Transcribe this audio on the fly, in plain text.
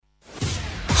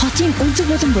Хотын өнцөг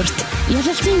болон бүрт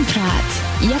Yalaltiin Prad.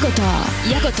 Яг одоо.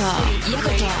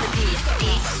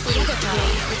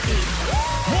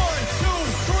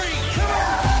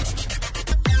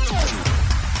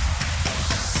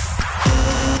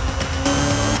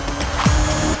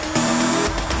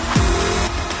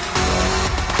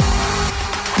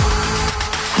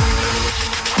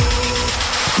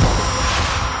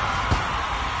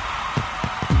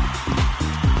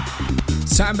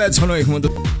 Самбайц хоног хүнд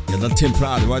Yalaltiin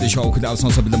Prad вади шоу клав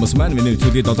сонсоод бэлэмс маань миний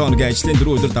төлөв 7 хоногийн ажлын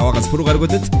 4 өдөр даваагаас пүрэв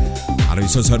гаргуудад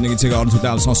 19-21 цагийн орон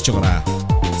төлөв сонсож байгаарай.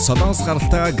 Солонгос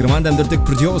гаралтай Германд амьдардаг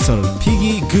продюсер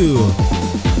Piggy Goo.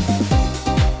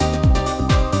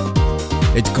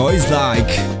 It goes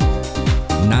like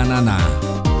na na na.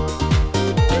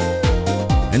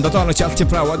 Энд дотор Yalaltiin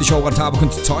Prad вади шоугаар та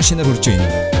бүхэнд цаашнаар хүрч байна.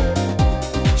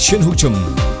 Шинэ хөгжим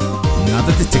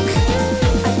надад итэг.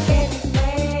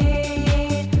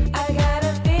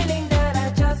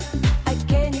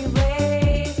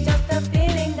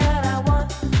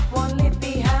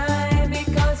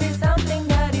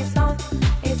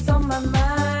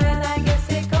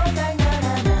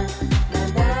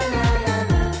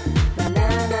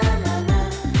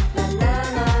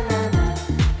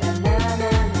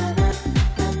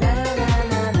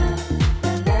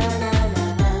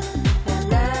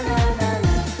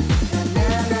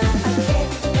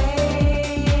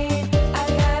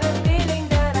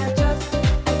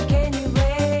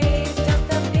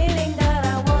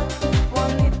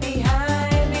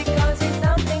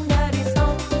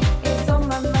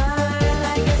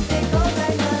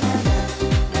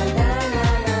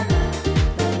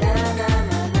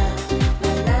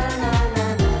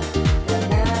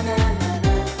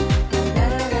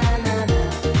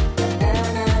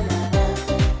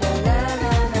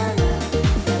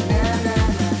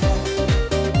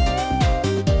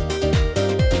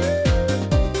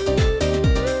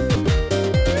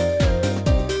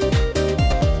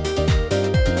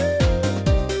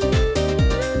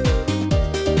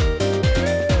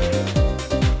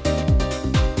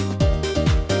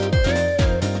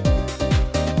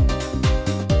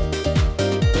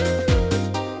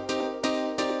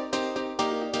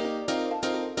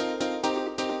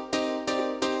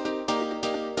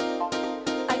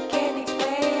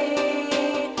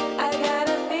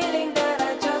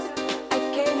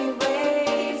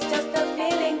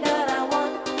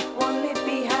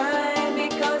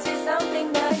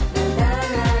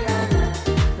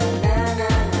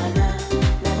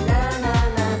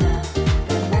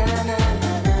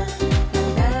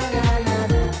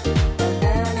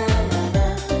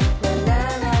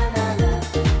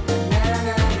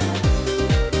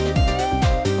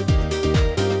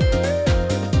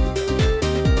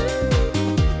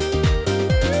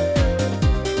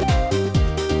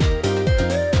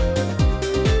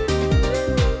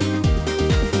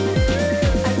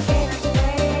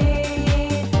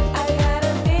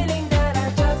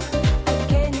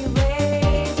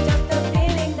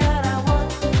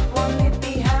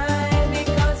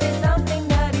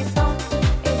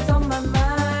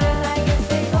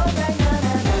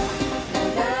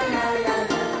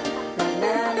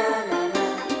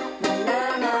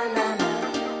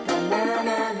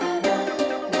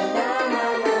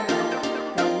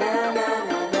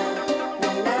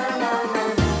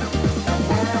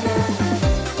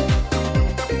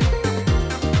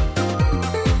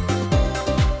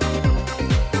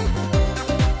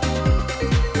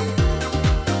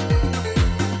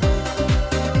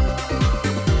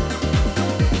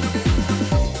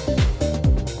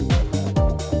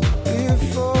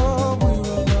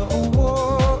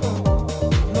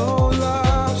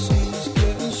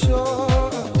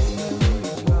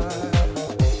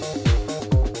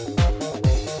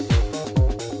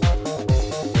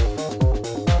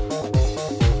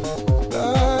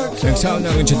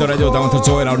 Саунагийн чөлөө радио даунтар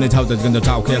зөөр авны тавд дэлгэнд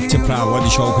тав Yalaltiin Prad вади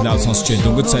шоу клав сонсч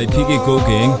дөнгөж сая Piggy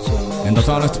Goo-гийн энэ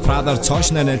дотоорт Prad-аар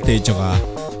цаашнаа нэлдэж байгаа.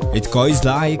 It goes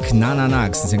like na na na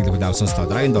гэсэн single клав сонслоо.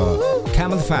 Дараагийн доо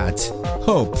Camel Fat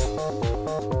Hope.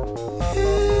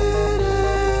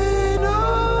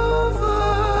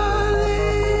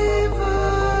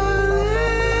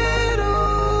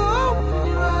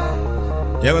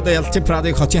 Яг одоо Yalaltiin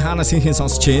Prad-ыг хотын хаанаас хийх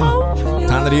сонсч байна.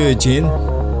 Та нар юу хийж байна?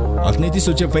 Олон нийтийн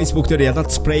сүлжээ Facebook дээр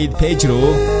Yalalt Spray page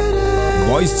руу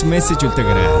voice message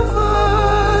үлдээгээрэй.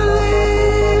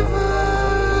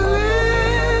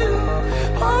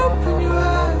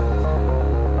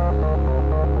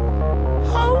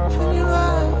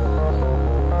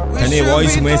 Таны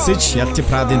voice message Yalaltiin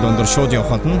Prad-ын дундор шууд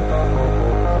явах болно.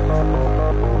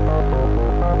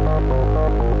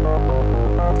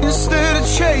 Instead of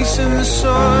chasing the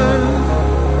sun,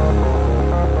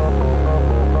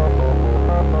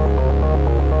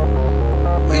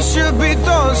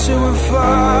 with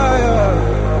fire.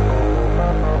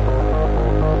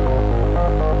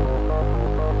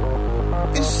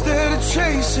 Instead of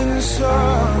chasing the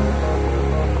sun.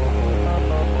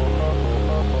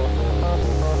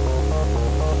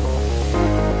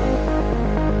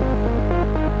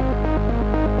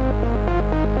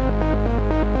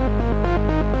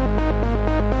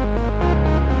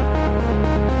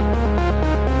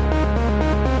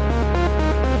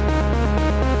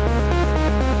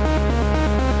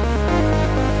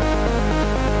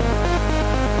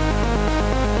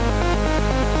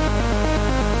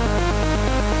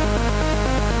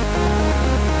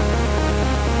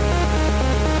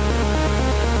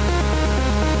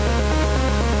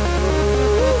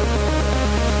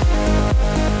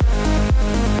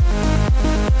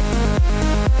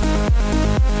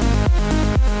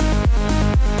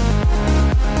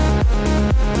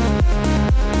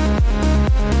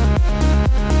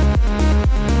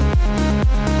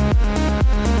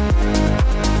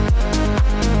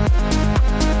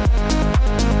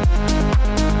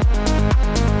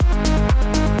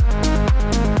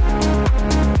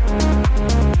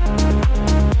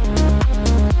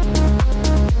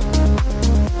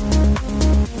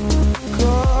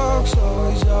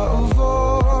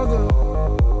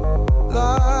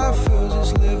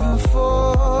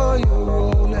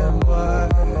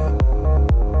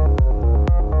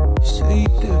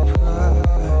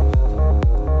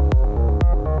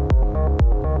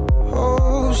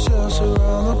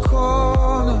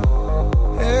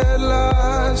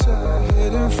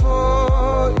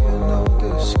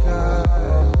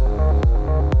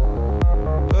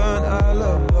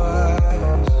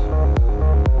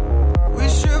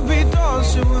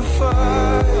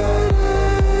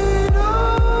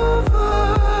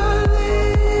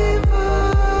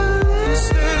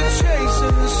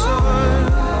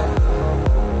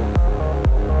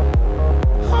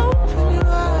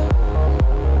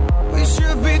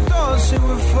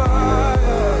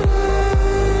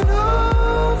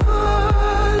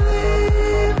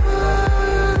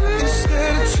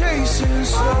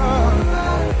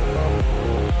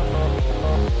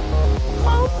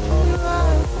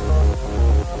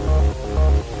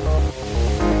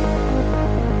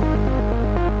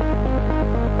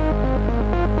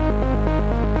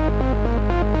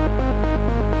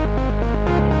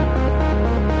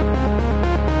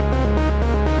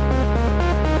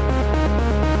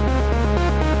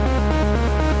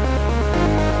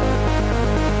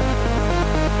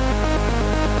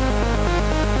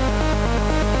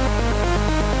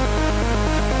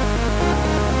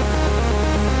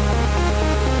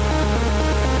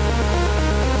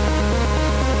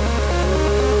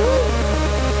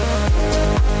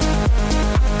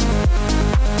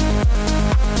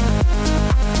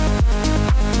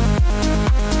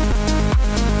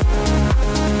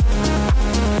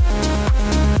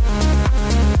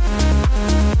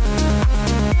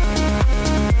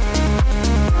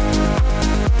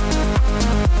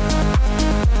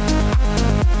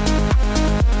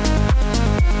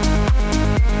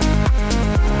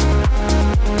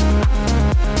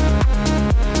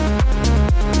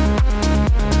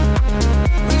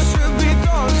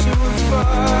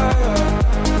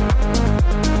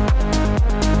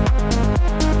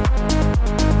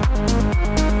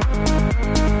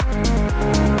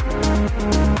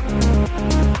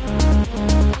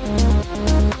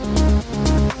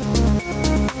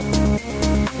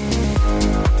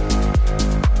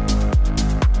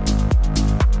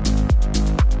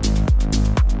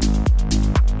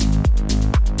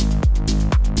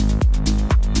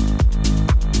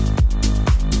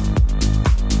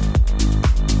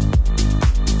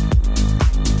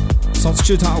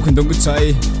 сонсогч та бүхэн дөнгөж сая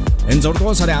энэ 6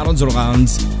 дугаар сарын 16-нд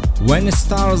When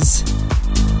Stars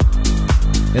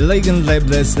Elegant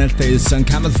Labels нэлтэйсэн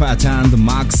Camel Fat and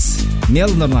Max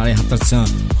Neil нарын хатарсан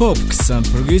Hope гэсэн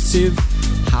progressive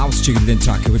house чиглэлийн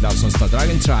track-ийг авсанслаа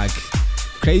Dragon Track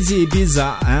Crazy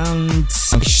Ibiza and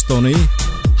Stony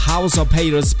House of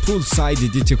Paris Poolside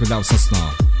edit-ийг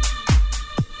авсанслаа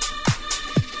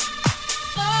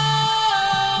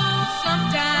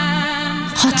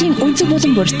Хотын өнцөг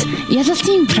болон бүрт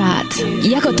Yalaltiin Prad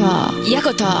яг одоо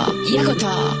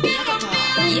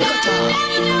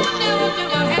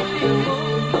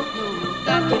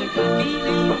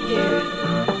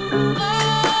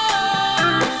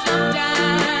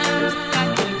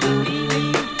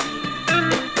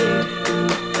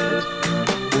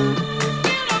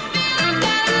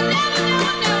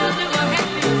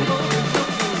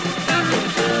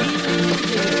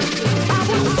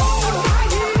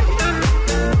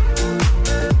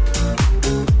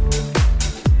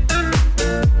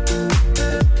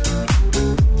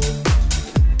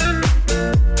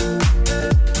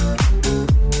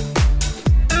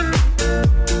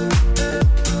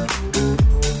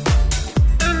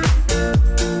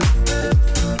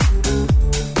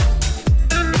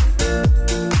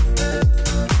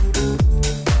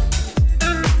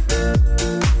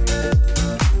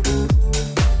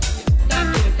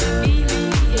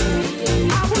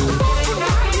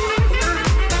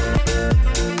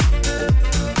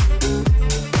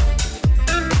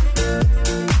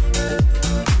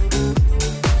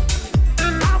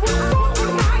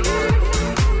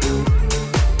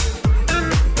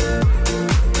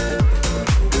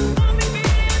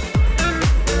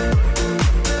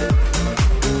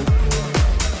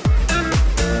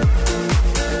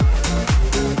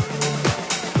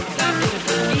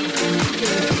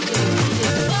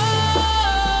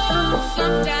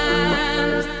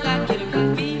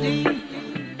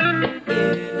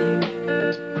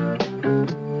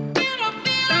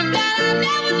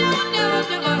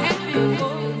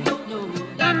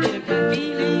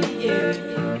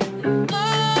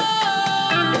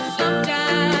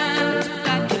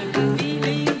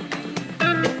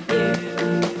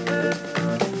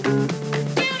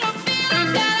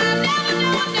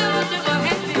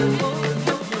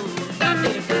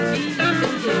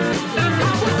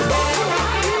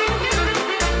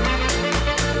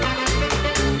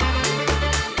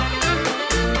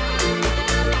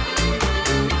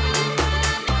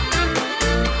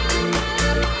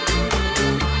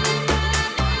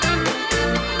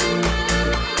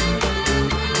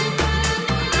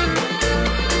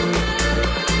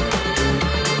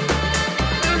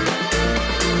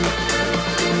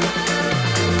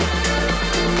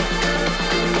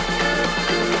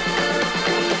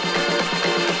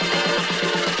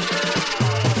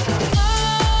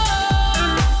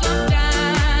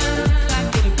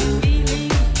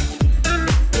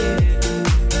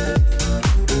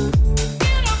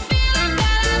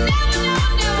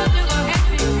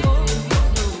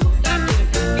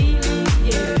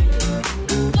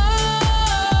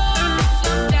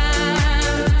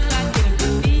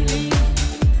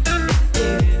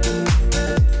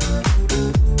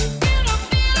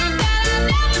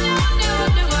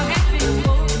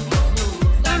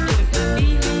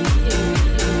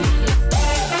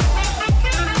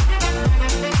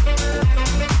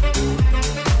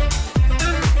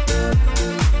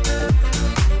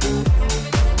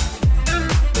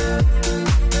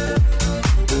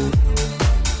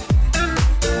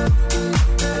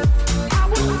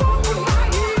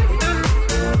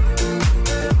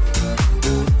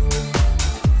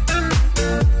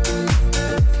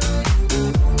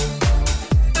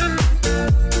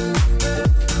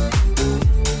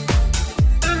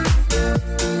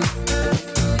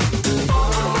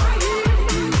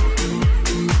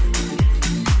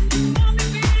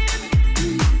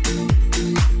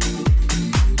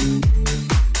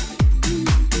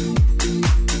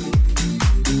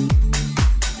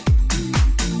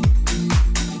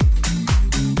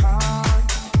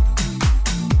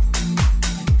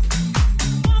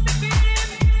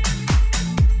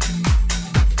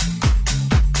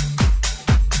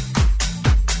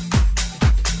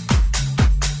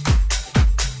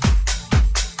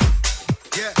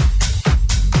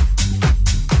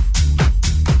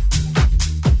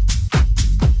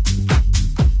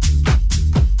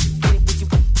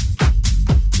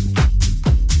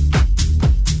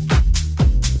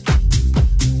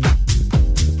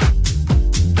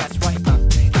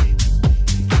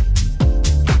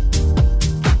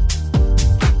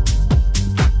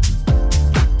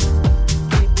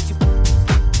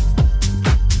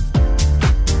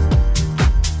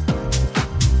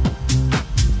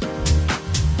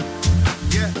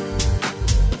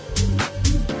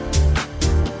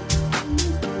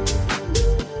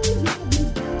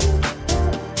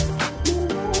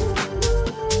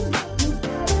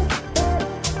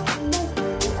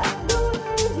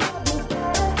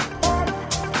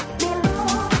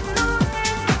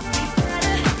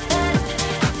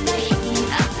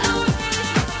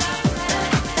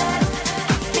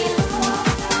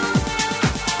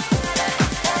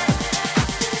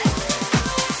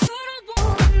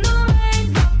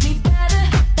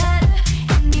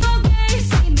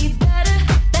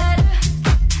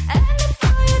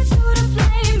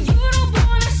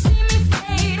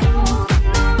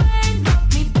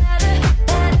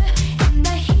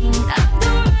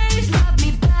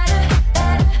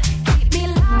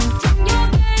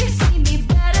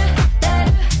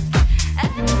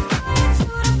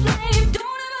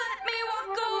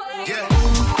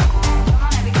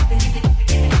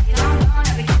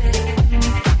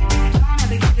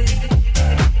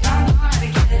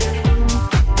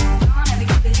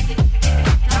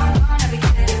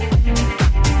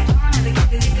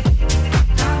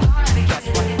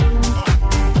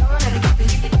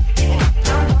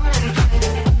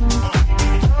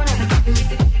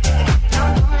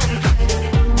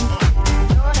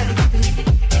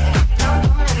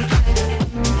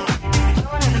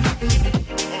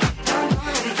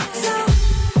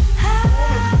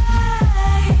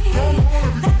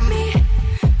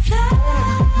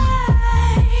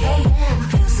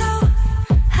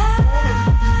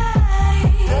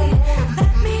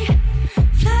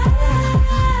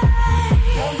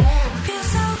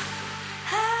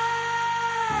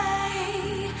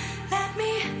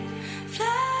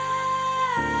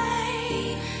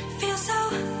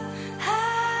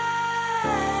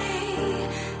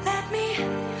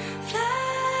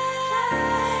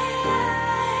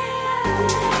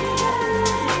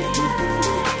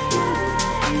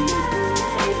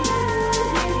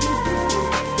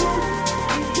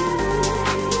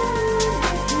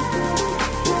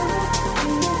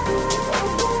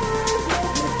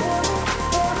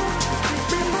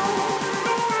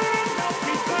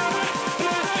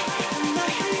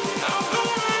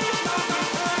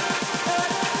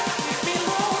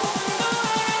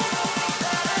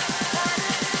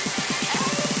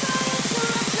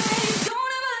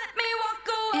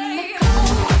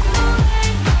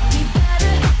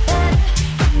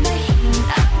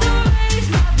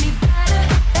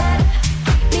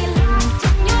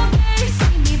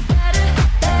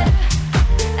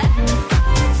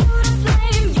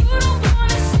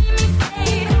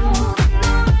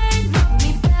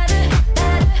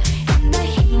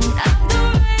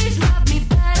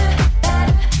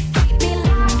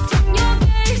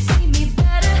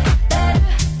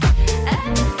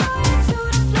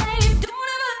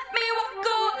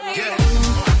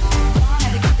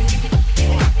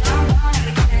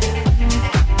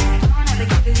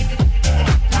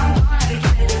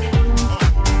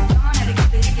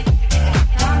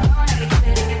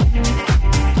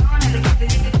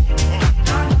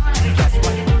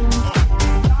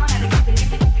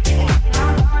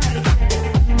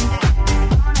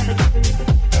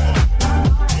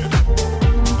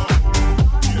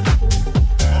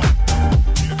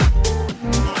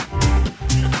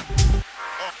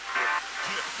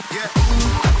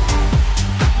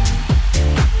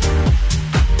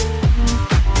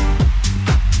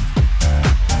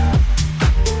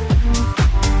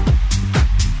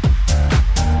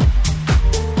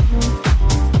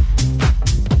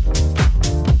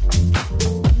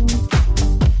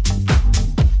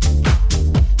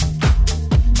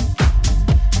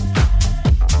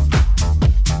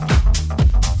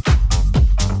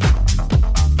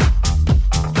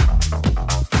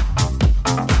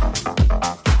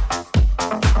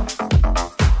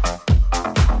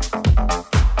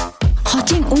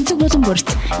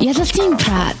Yalaltiin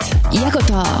praat.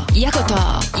 Yakota.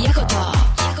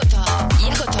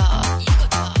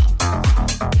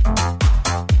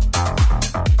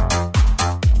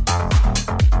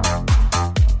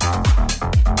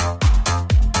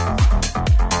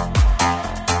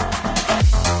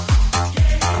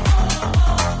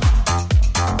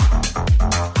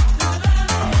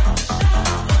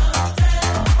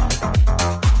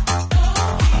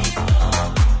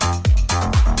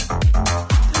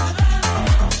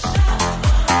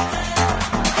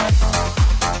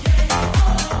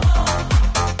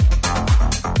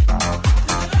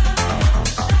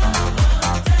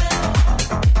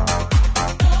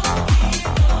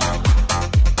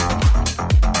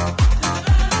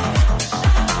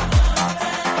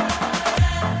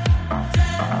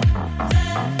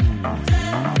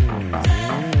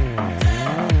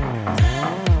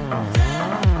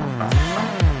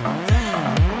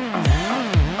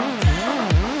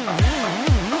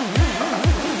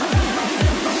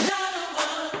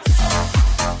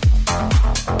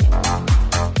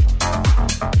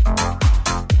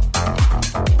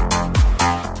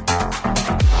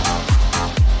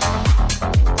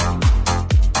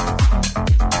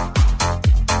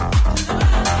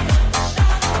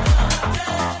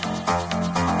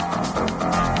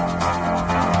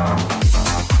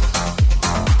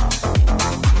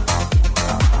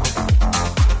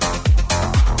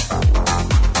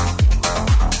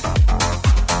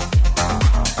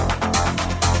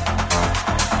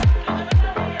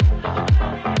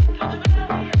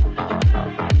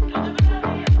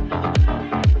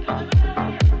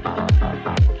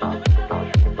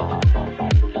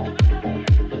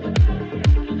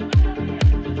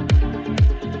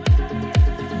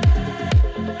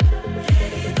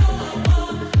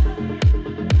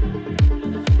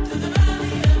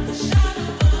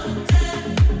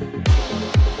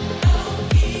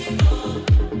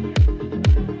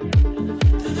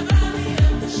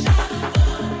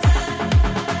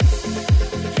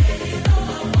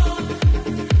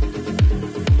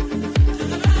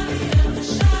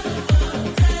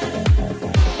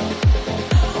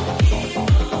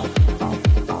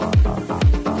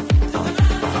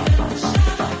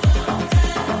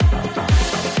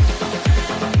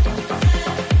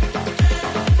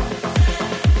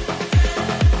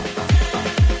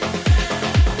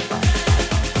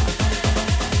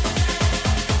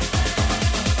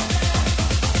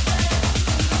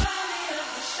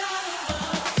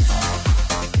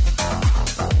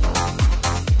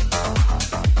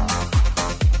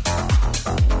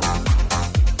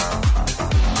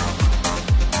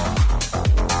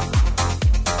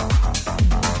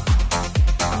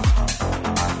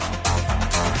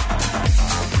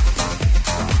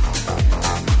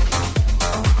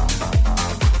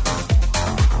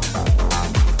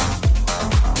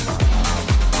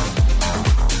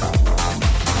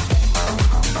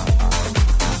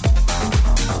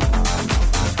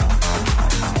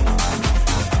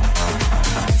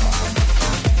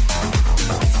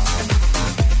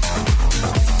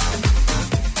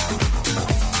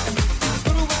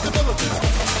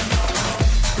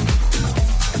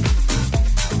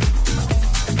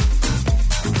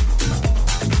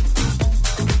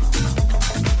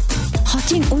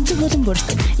 Болон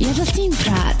бүрт Yalaltiin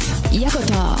praat.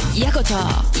 Yakota.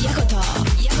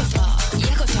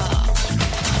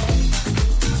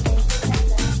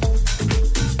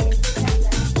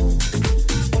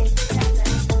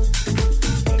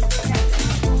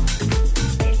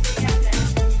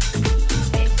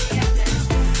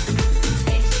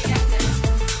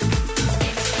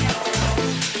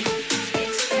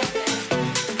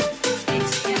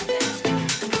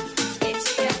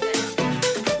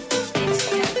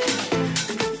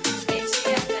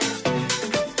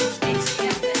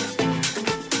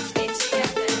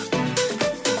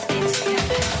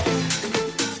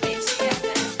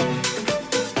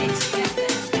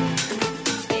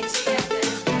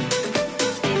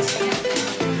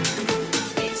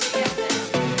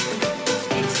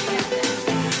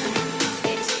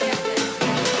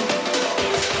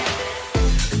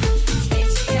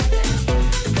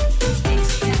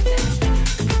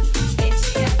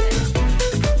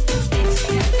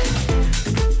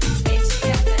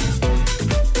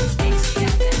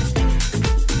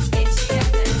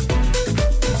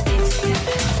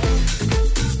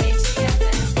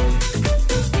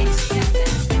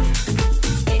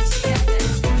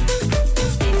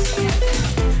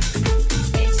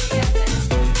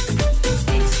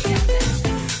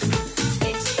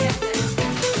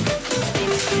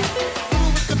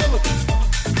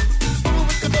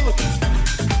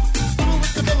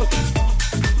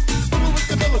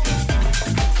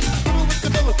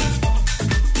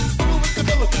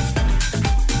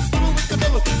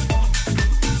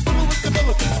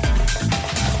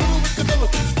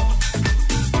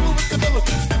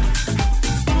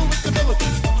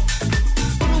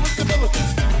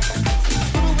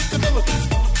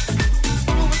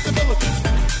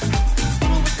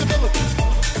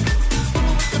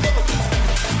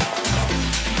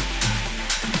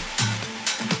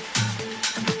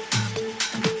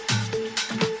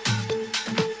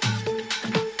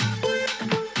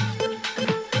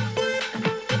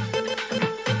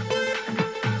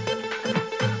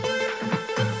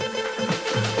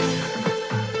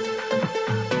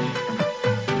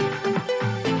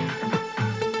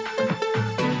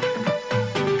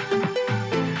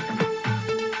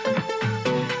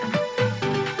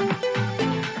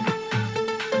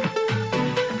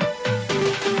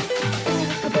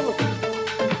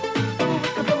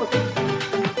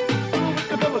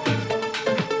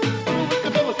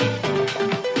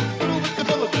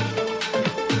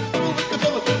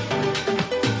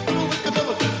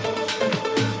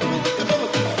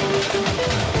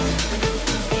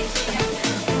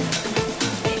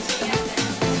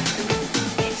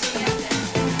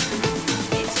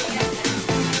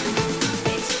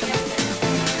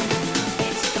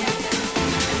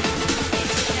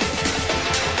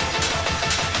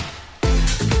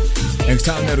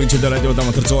 Externe ründчил радио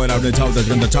Даматар зоораа тавдад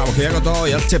гэнэ чаавах яг одоо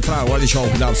Yalalt Pra Wadi Show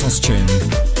клуб сонсч байна.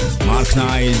 Mark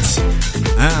Knight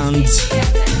and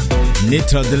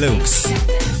Nitro Deluxe.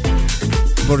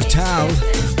 Portal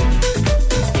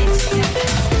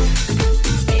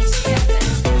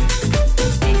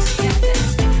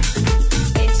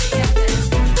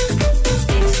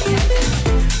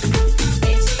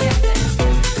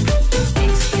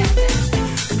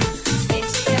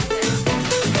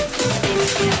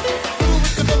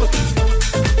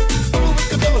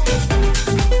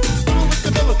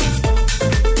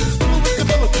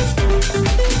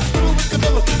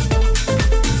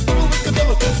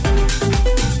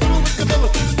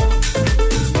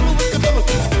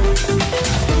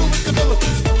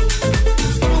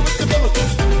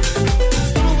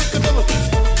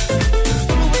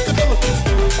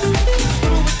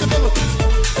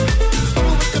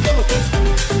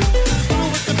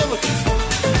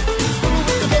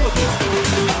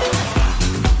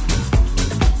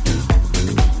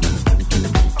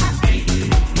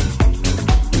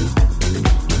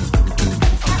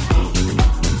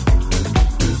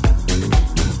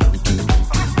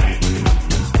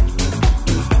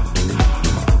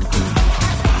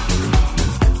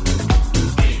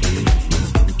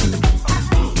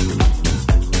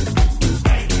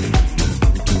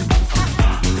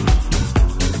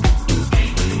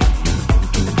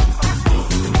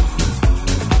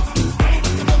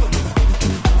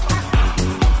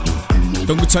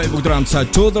Цай бүгдрамсаа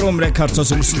Children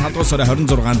Records-оос өнгөрсөн 7 дугаар сарын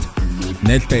 26-нд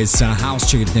нээлттэйсэн house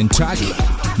чиглэлийн track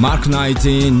Mark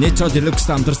Knight-ийн Nitro Deluxe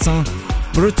хамтарсан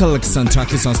Brutal гэсэн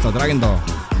track-ийг сонслоо. Дараагийн доо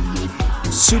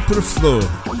Super Flow.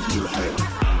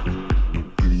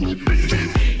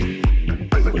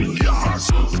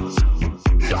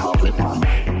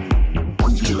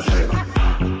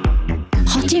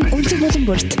 Хотын өнцөг болон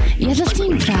бүрт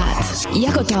Yalaltiin Praat.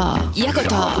 Яг одоо.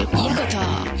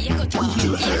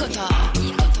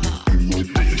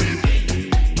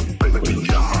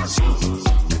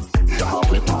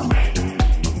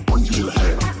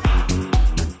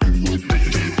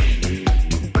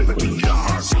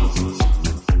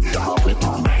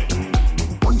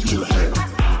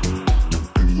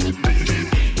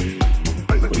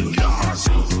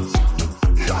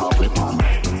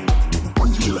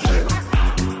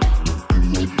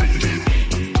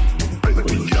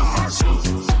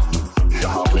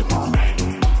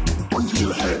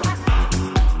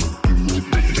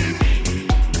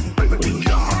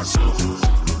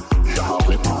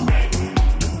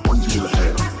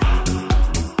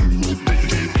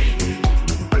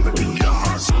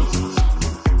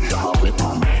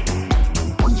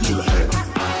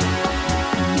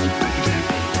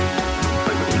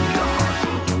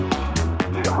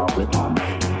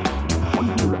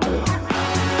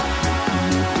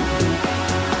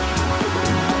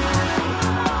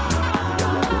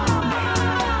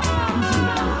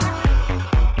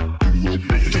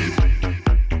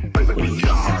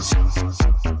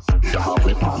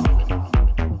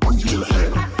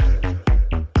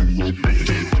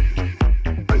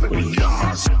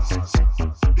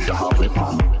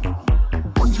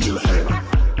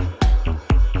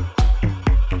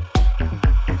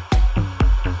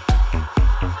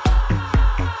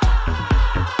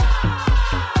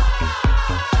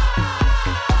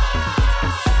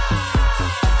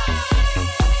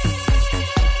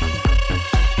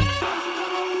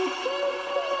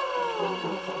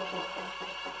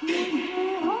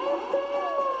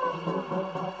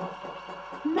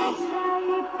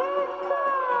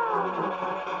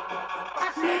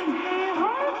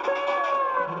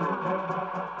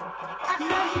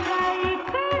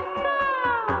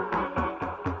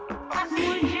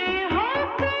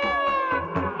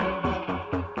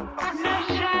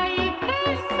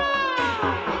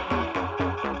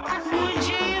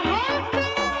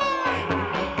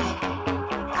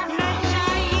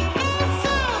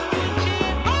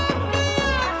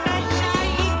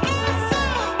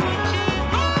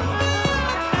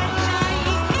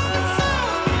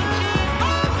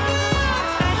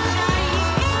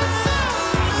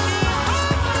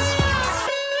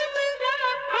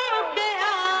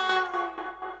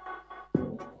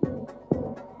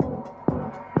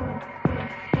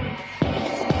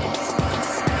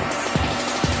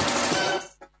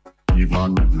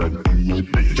 Ivan,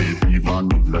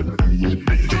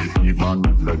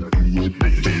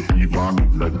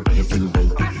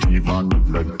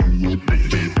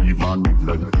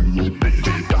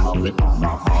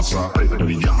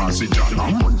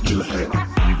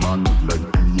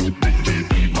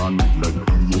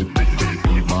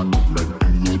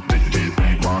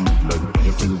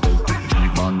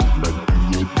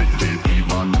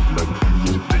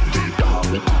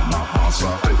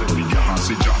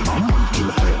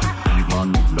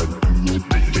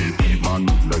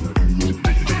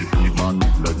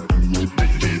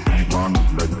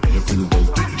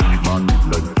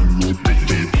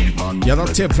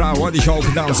 Yalaltiin what the show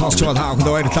down сонсч байгаа тааханд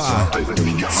баярлалаа.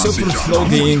 Super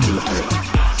flogging.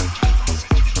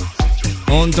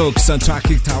 Ондоо гэсэн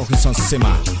тракийг таахын сонссон юм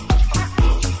аа.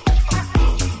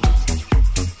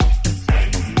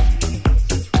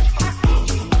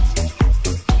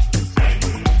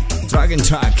 Dragon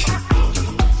track.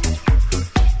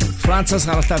 Францаас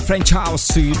гаралтай French House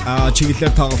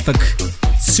чиглэлээр тоглодог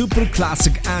Super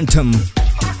Classic Anthem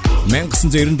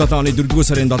 1997 оны 4-р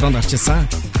сарын 7-нд гарч ирсэн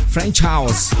French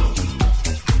House.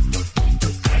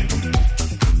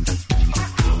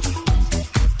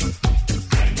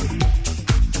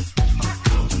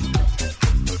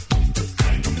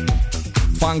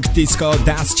 Funk disco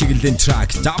dance чиглэлийн track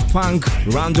Daft Punk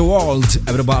Around the World.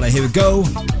 Everybody, here we go.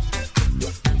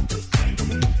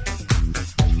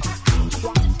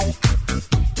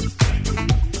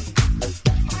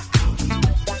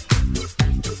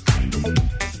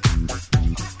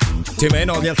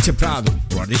 Timeno Yalalt Prado,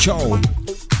 what the show.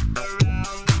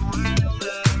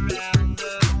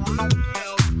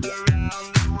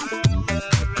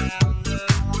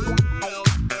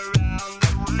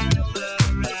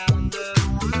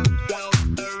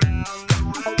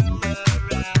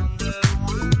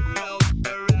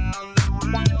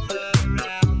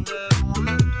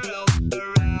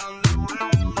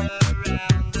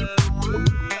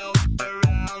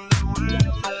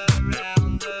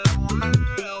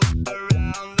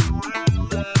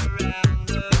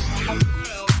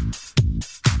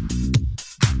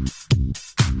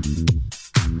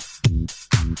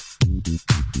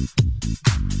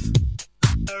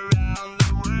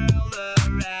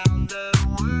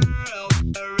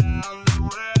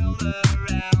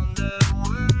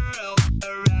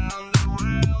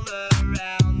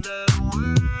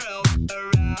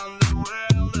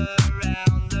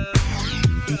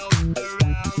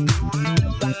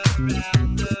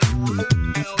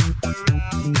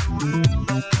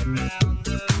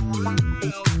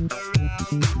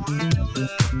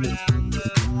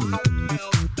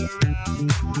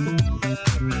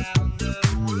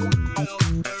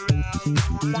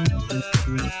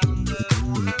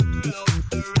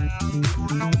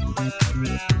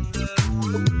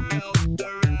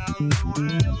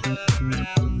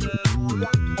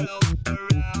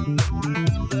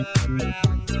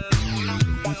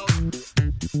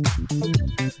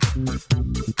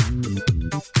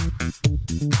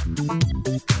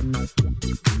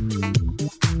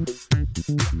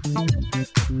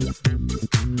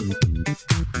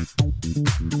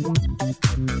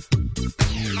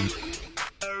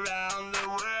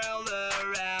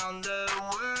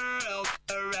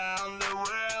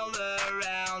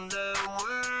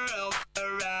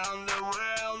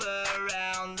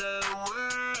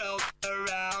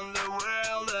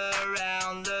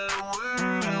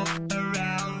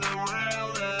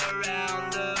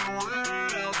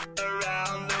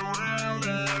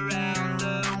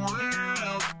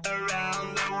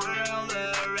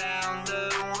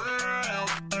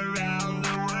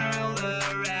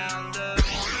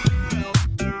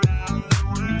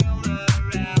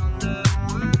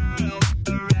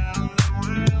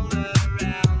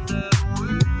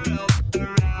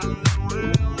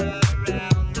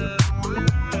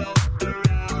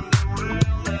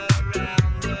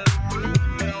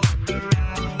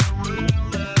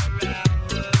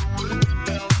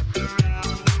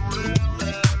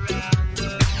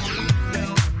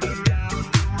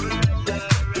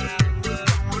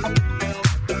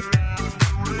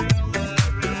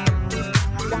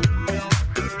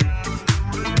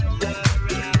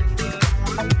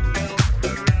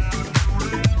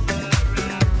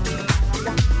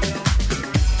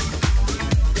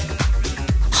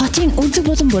 Хотын үзэг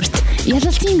болон бүрт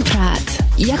Yalaltiin Prad.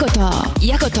 Яг одоо.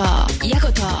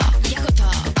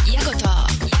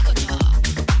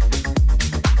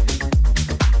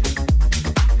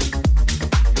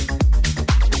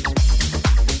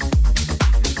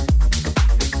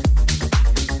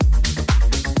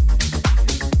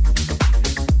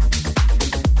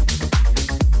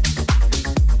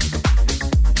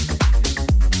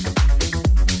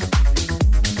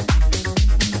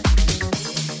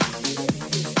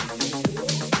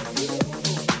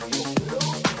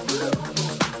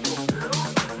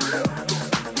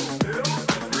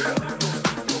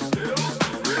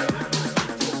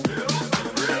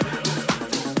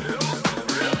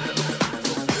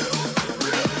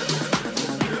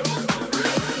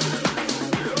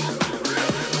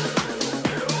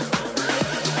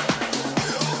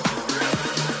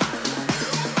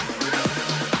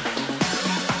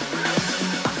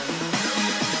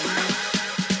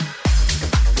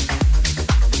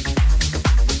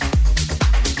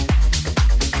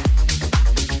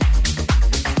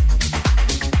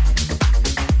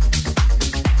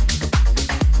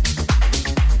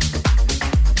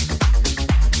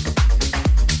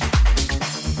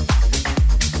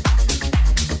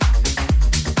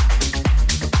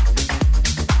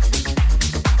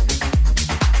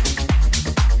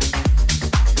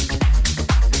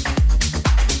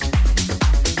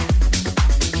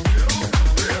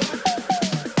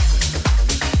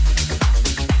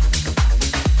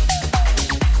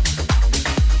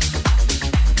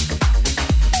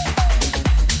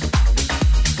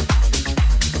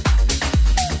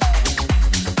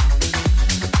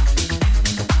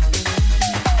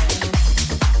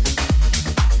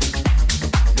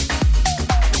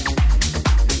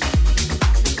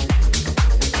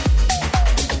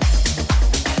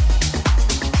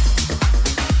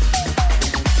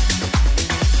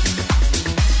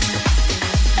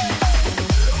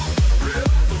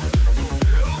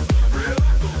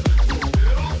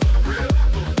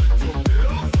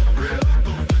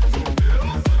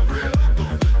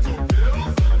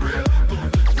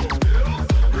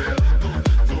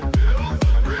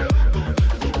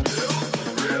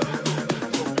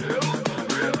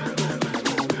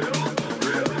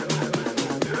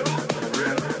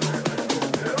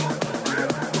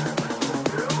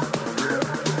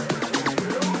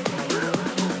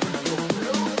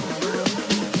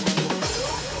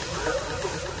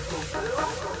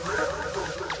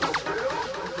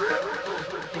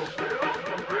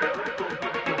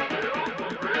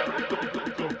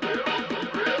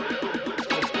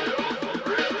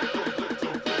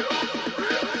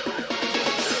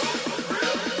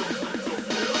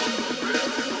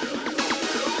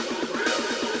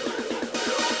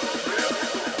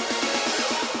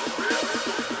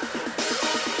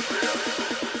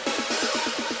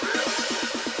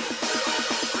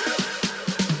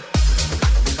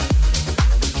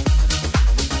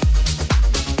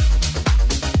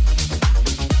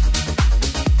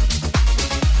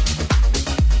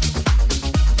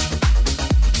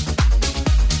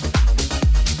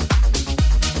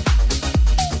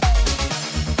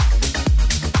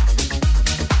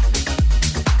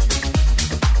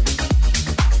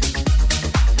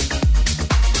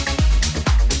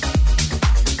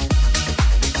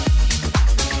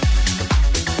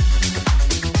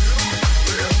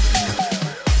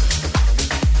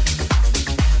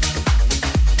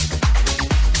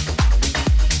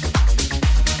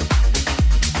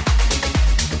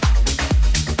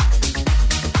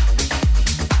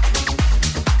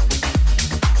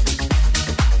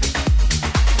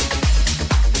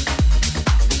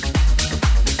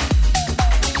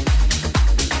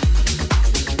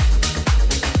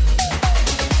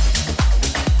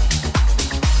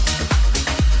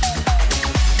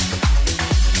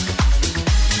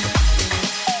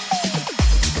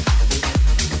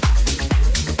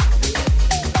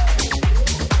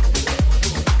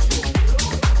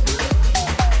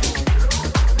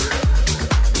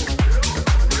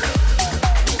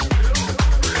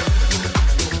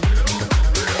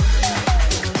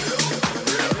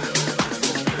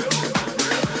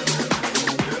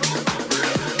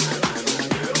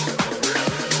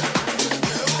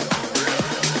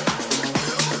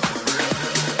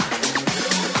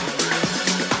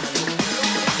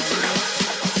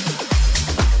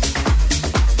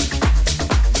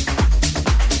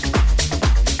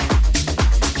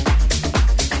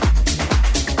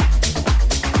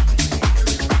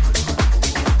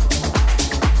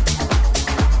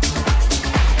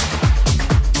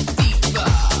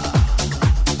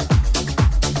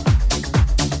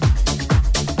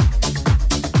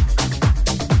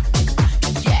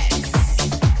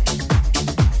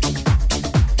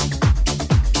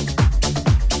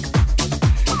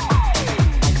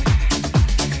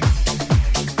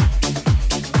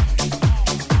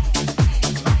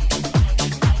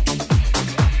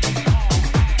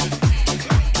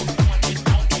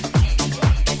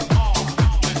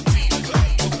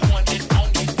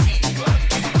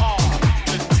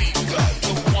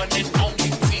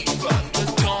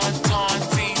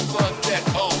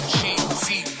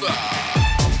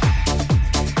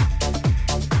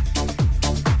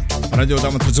 Radio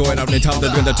Damat Zoe авны тавд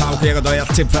гэнэ тавхяга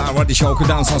Yalalt Правади шоу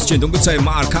кудан сонсч дүнгцэй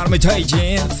мар кармитэж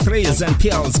Thrills and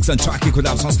Pills гэсэн track-ийг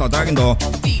кудан сонсноо дагнаа.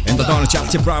 Энд одоо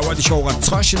Yalalt Правади шоугаар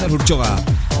цаашнаар хурж байгаа.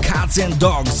 Cats and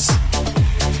Dogs.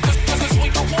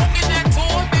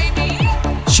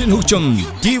 Шинэ хөгжим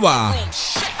Diva.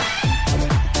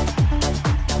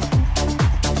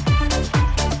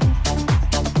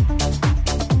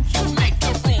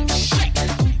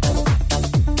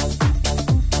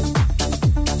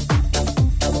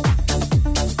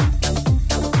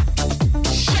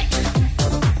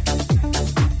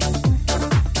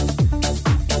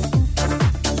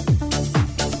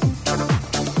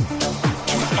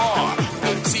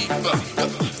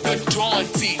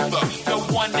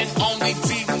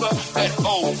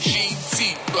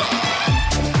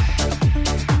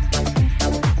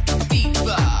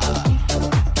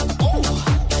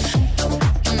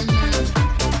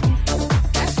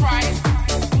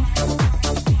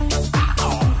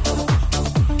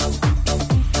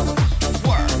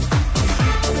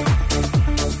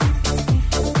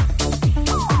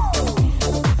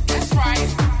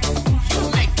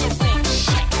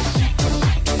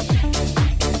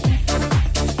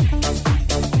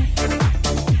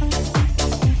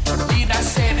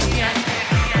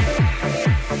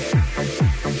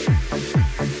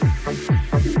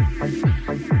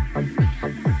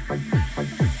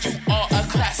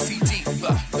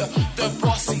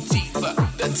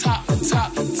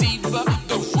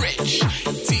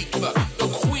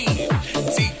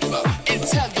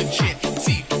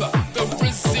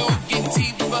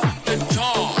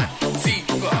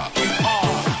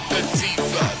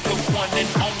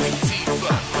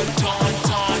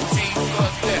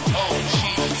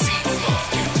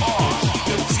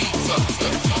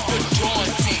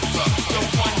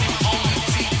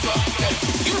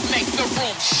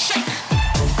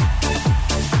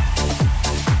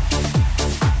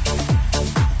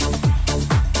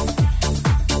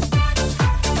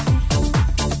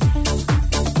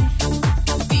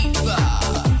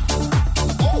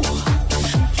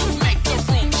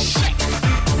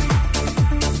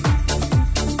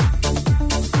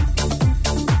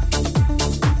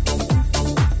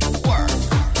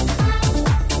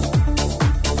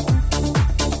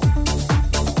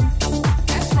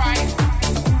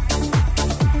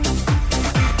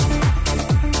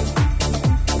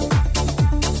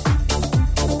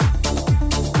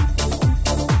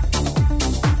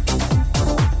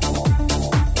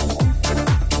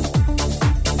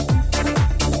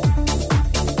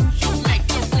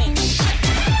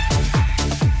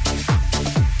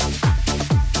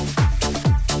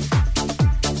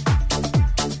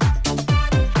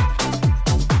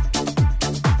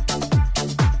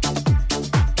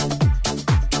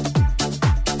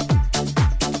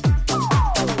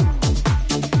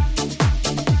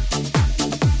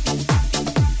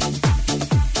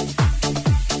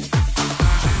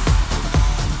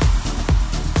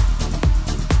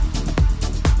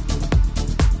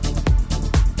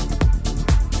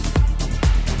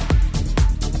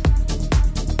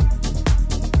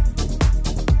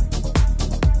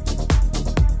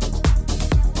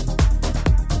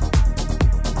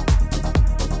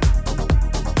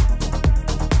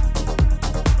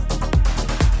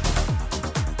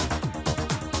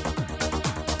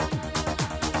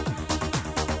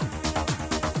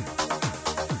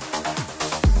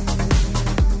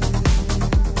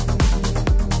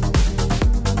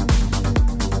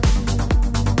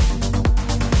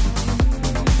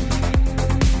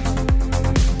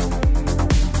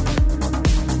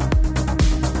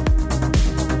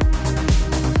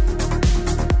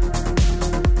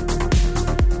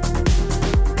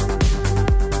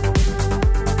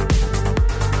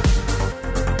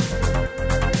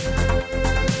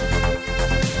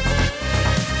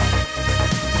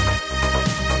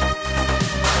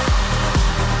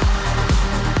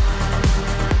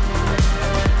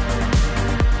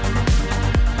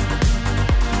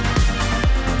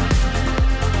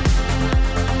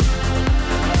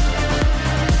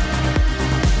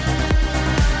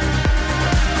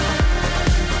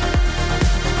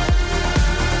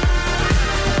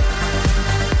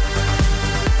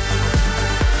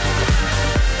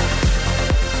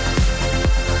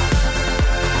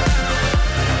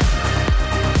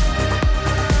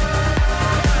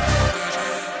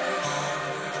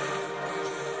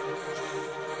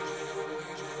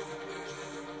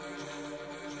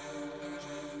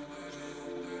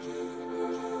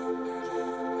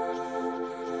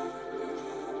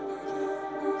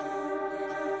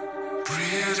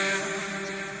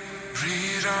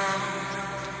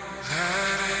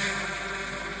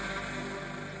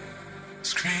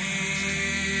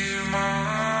 Scream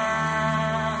on.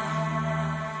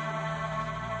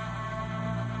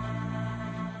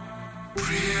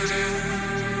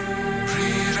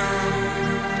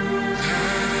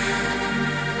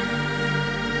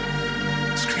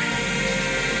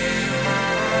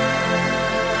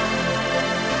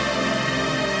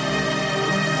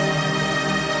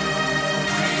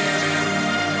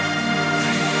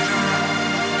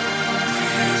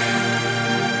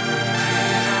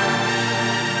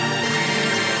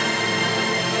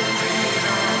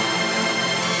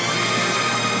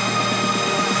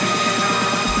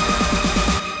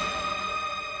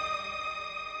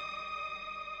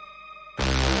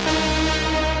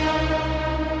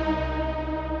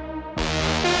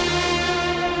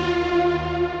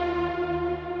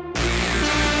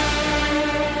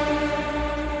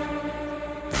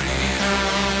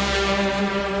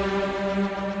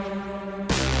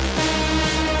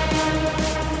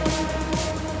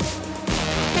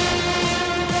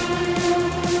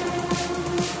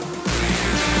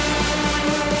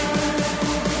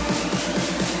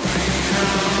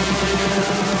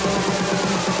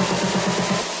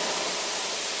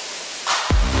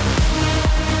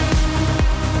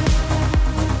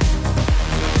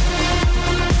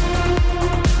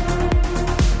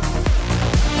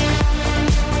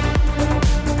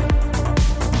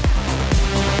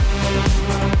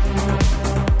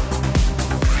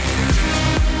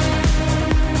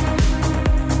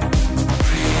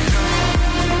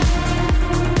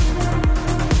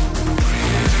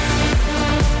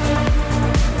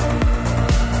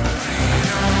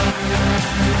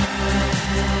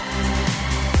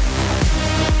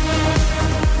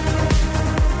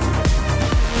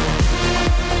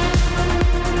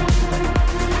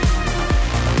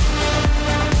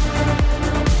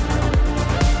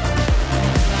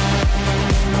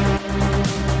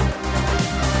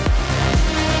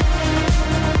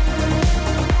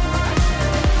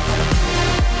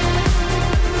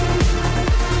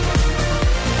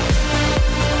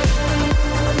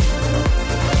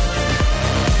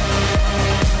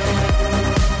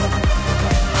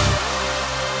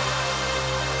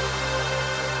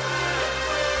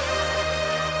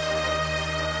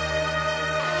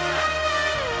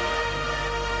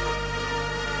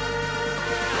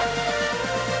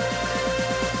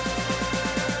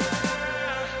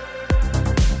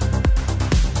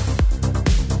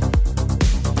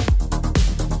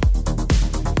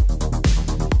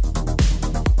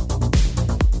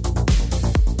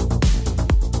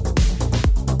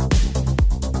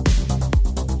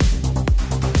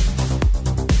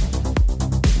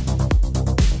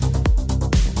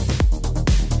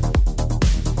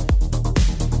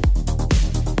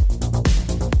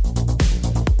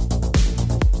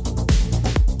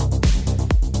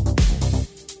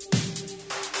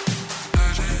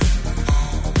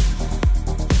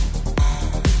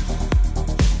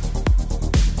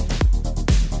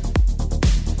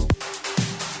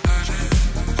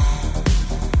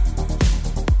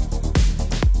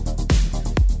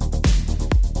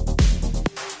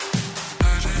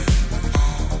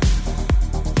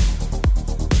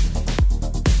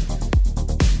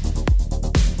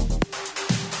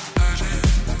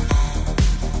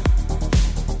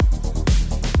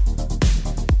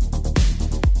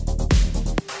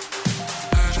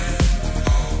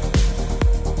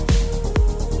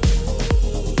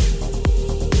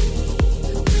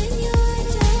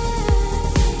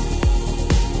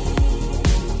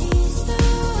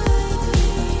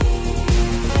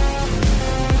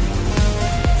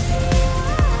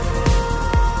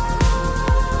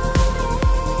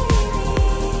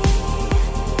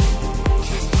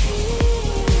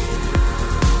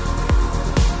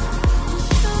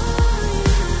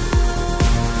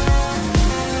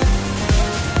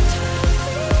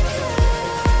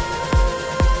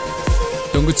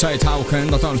 Дөнгөж сая тавхан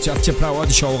дотоод чатчи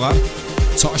правад шоугаар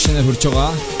цаашаа хурж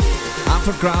байгаа.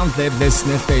 Underground label-с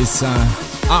нэртэйсэн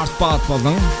Art Part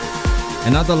болон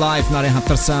Another Life нарын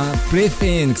хамтарсан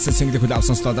Breathing гэсэн single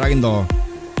хүлээвсэн стадрагиндо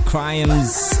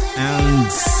Crimes and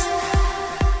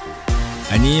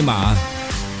Anima.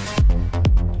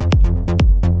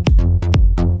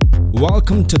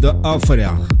 Welcome to the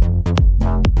Opera.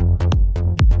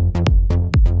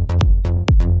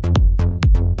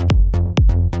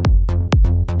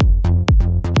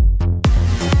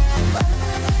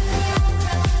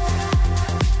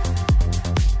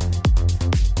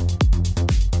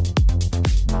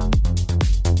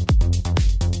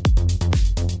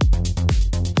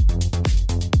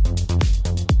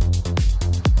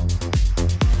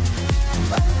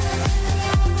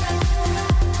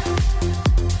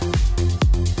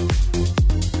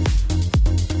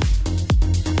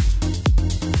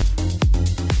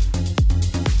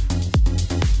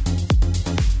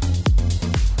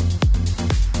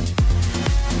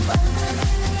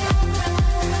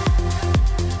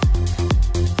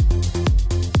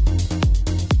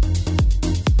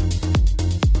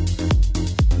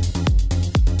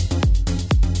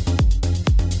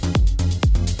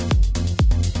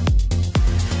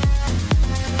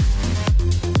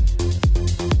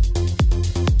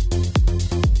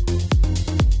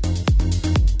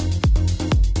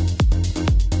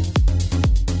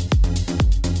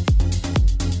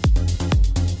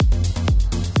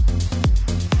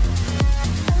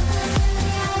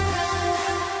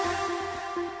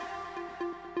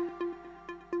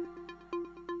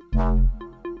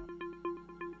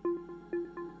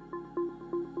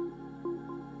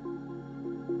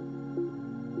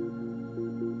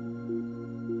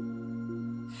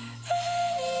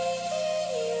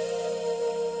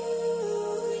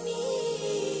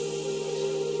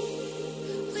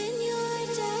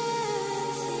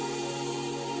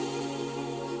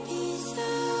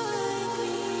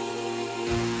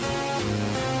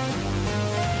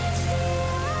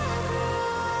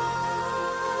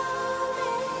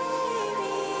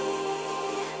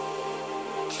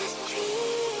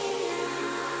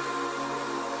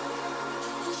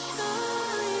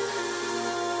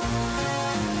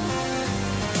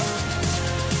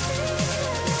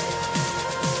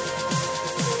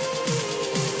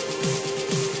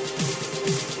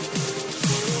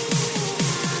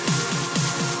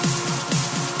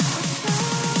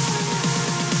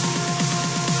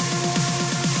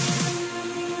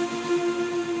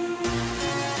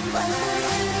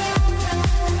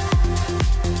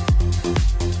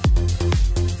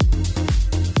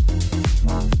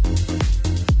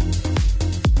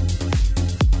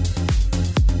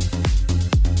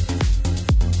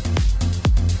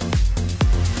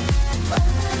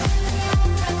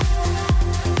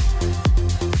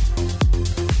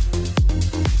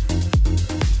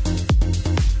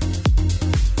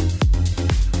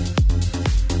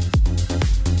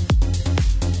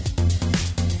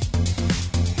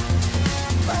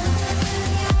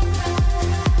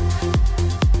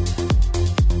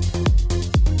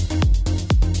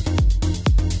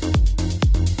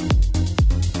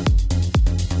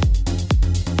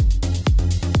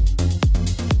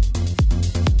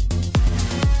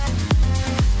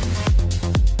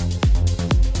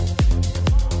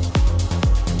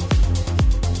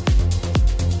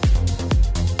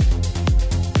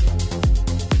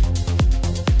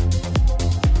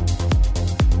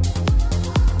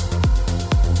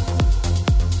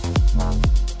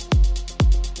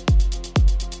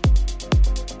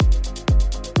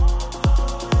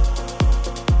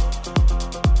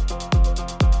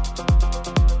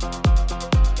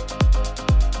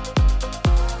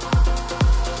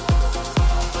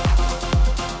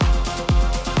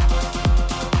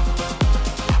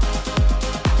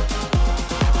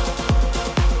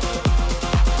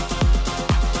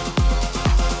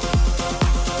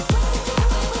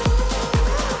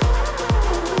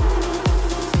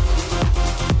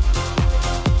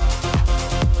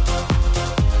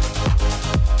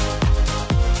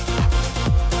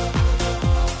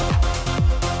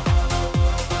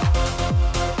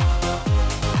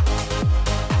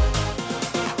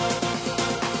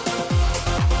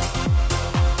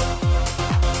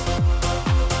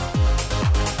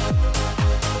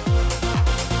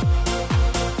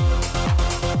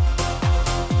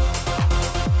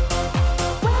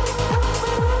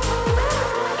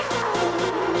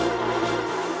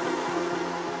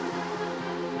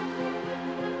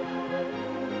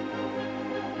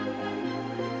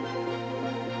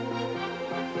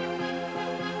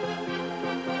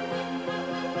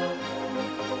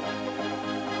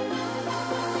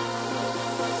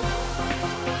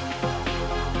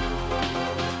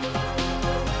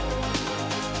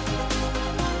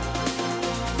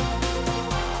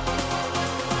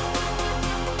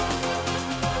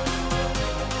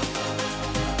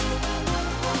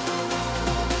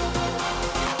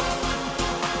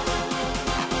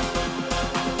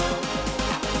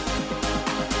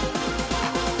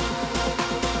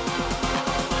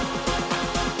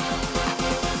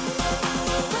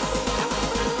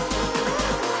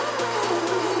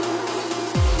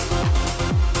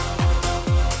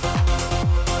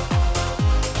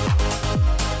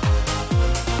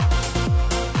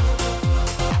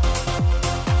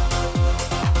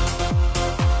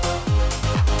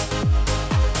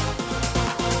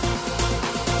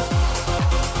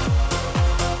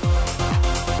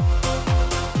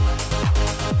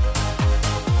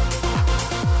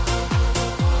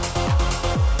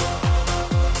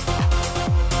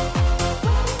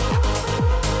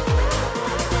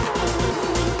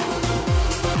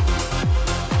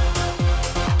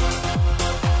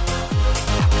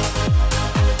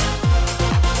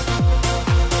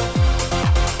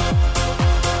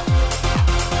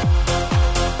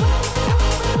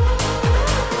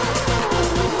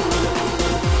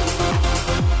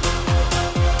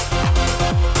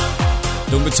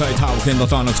 Дөнгөж сая тавхын 7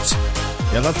 хоногт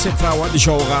Yalaltiin Radio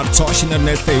Show-гаар цоошнэр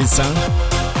нэртэй хийсэн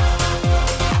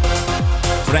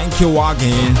Frankie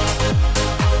Wagon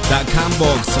The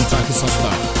Cambox track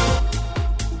сонслоо.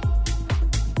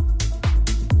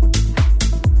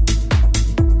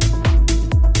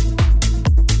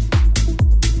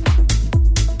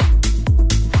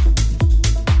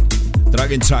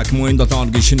 Dragon track мөн 7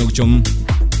 хоногийн шинэ хөгжим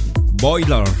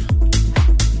Boiler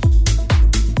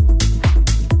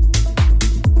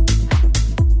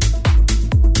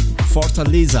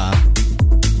Fortaleza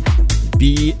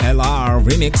BLR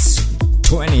Remix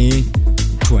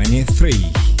 2023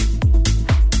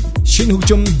 Шинэ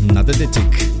хөгжим надад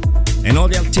дэг. And all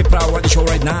Yalaltiin Radio Show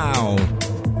right now.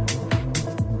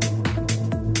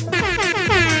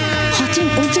 Хотын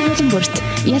өнцөг болон бүрт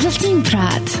Yalaltiin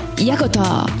Prad. Яг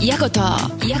одоо.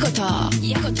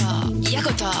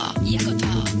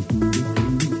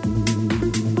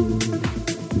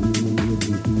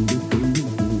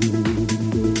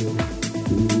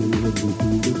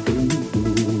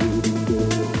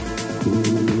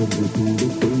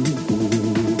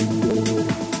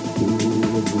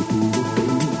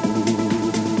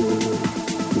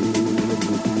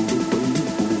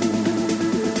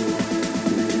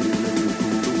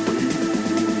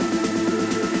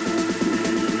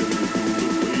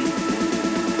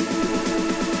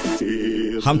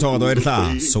 Хамтлагад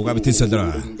баярлаа. Суга битэн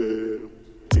солироо.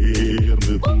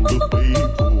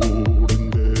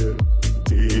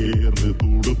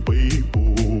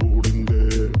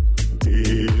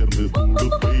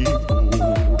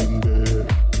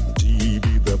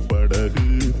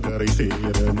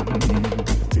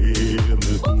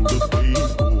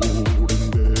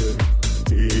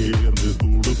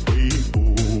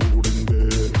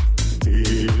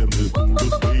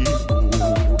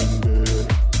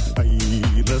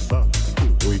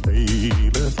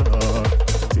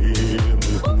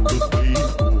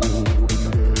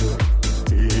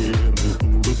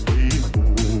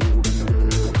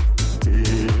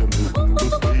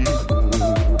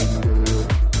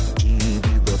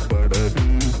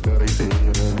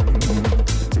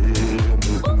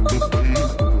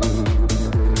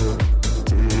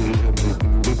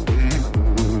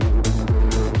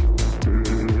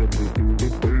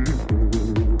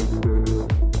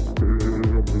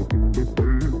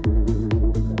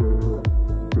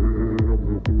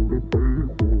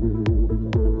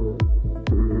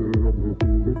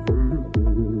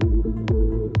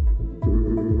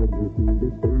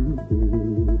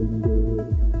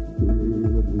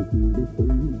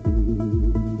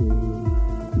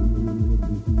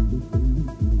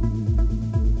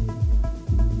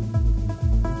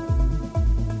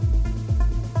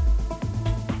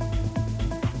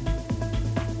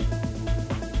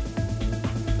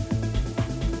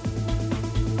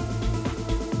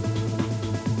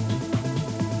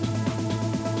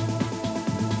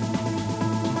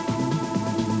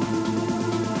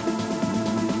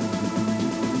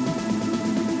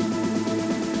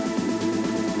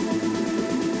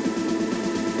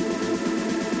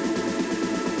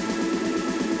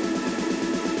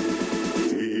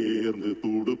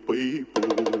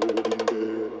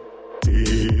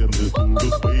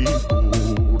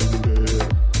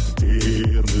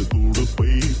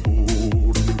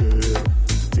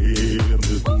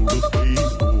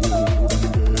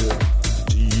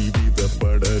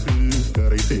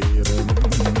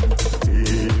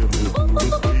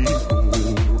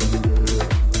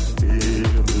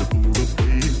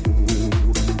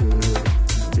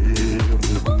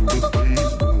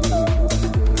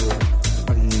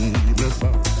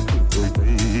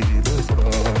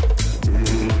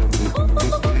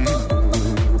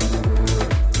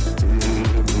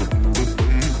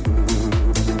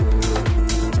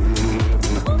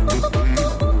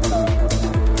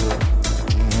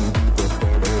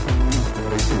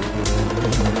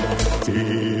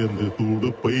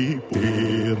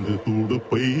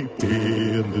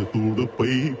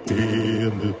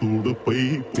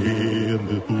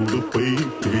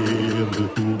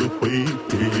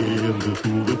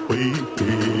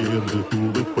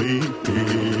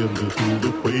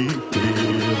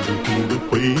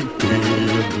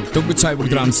 Cyber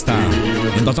Drum Star.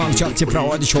 In the time Yalaltiin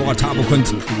Radio Show-гаар та бүхэнд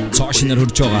цоошнэр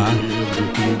хүрж байгаа.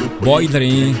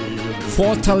 Boiler-ийн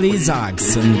Fortaleza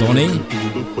гэсэн дууны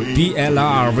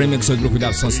BLR Remix группийг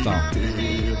авсанслаа.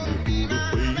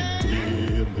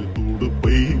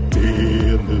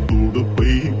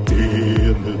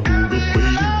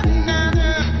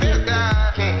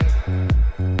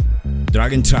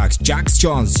 Dragon Tracks, Jax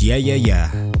Jones, yeah.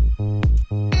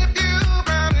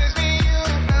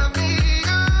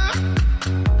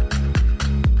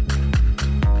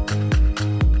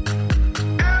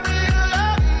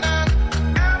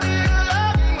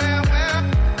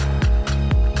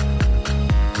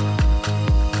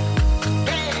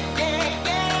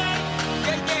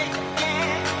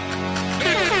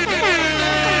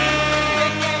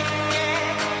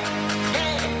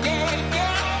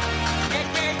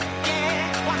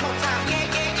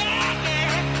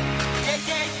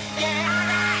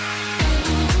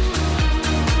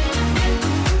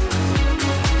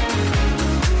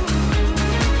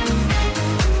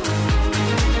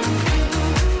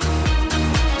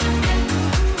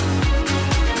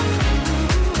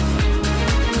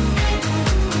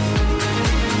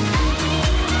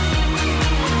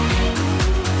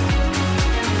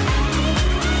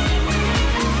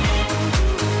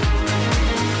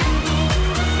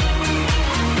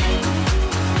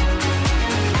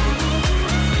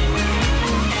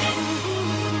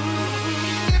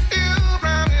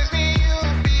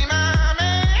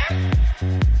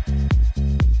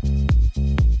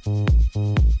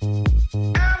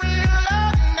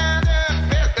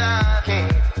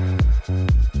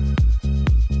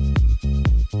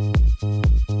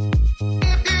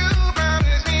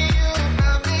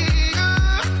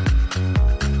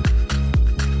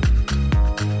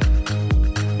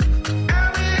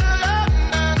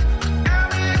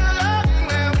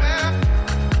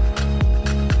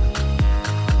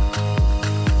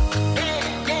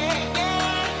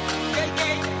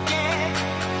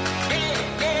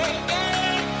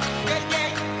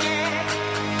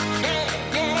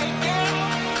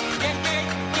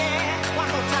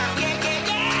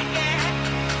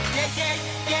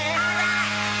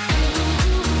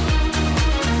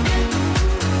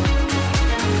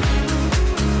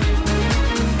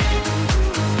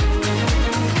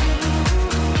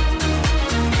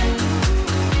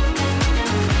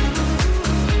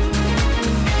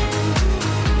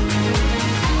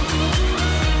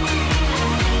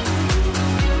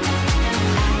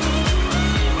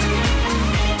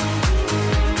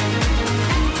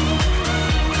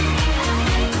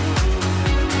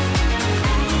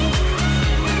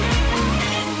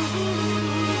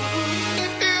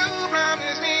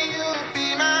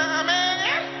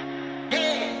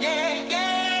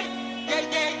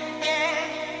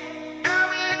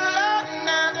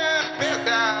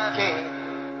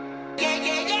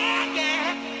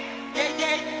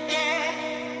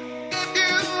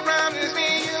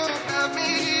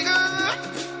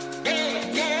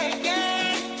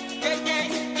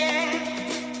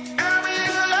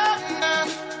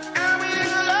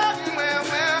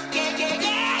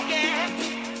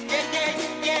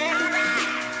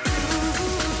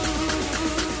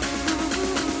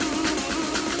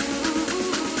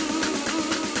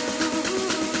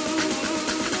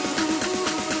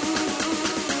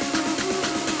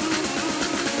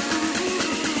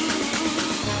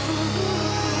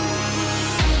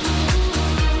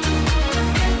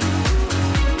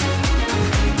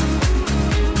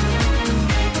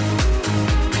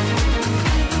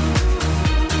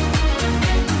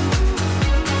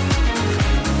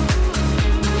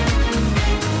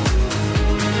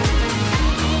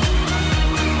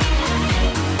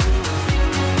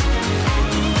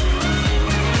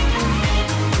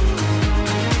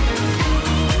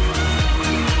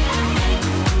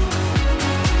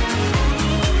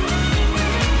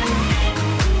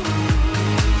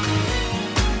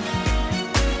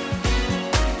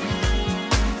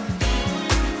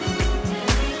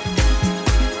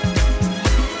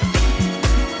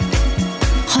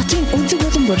 өнцөг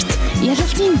болон бүрт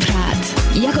Ялалтийн Прад.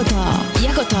 Яг одоо.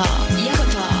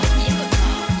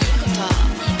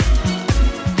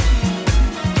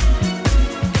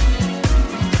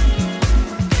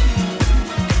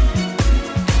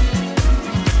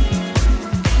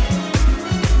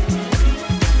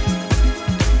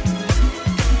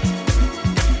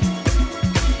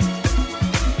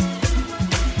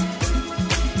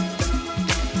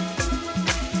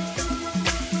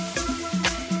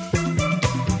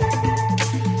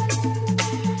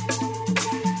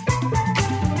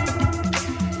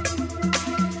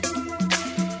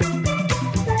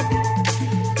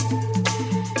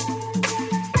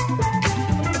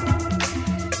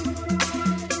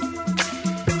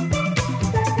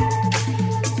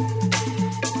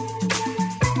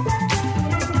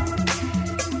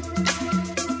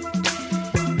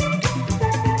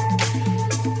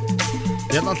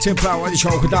 Yalaltiin праводи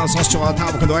шоудан сонсч байгаа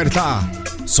та бүхэнд баярлалаа.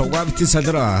 Согвабти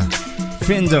салра.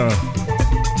 Fender.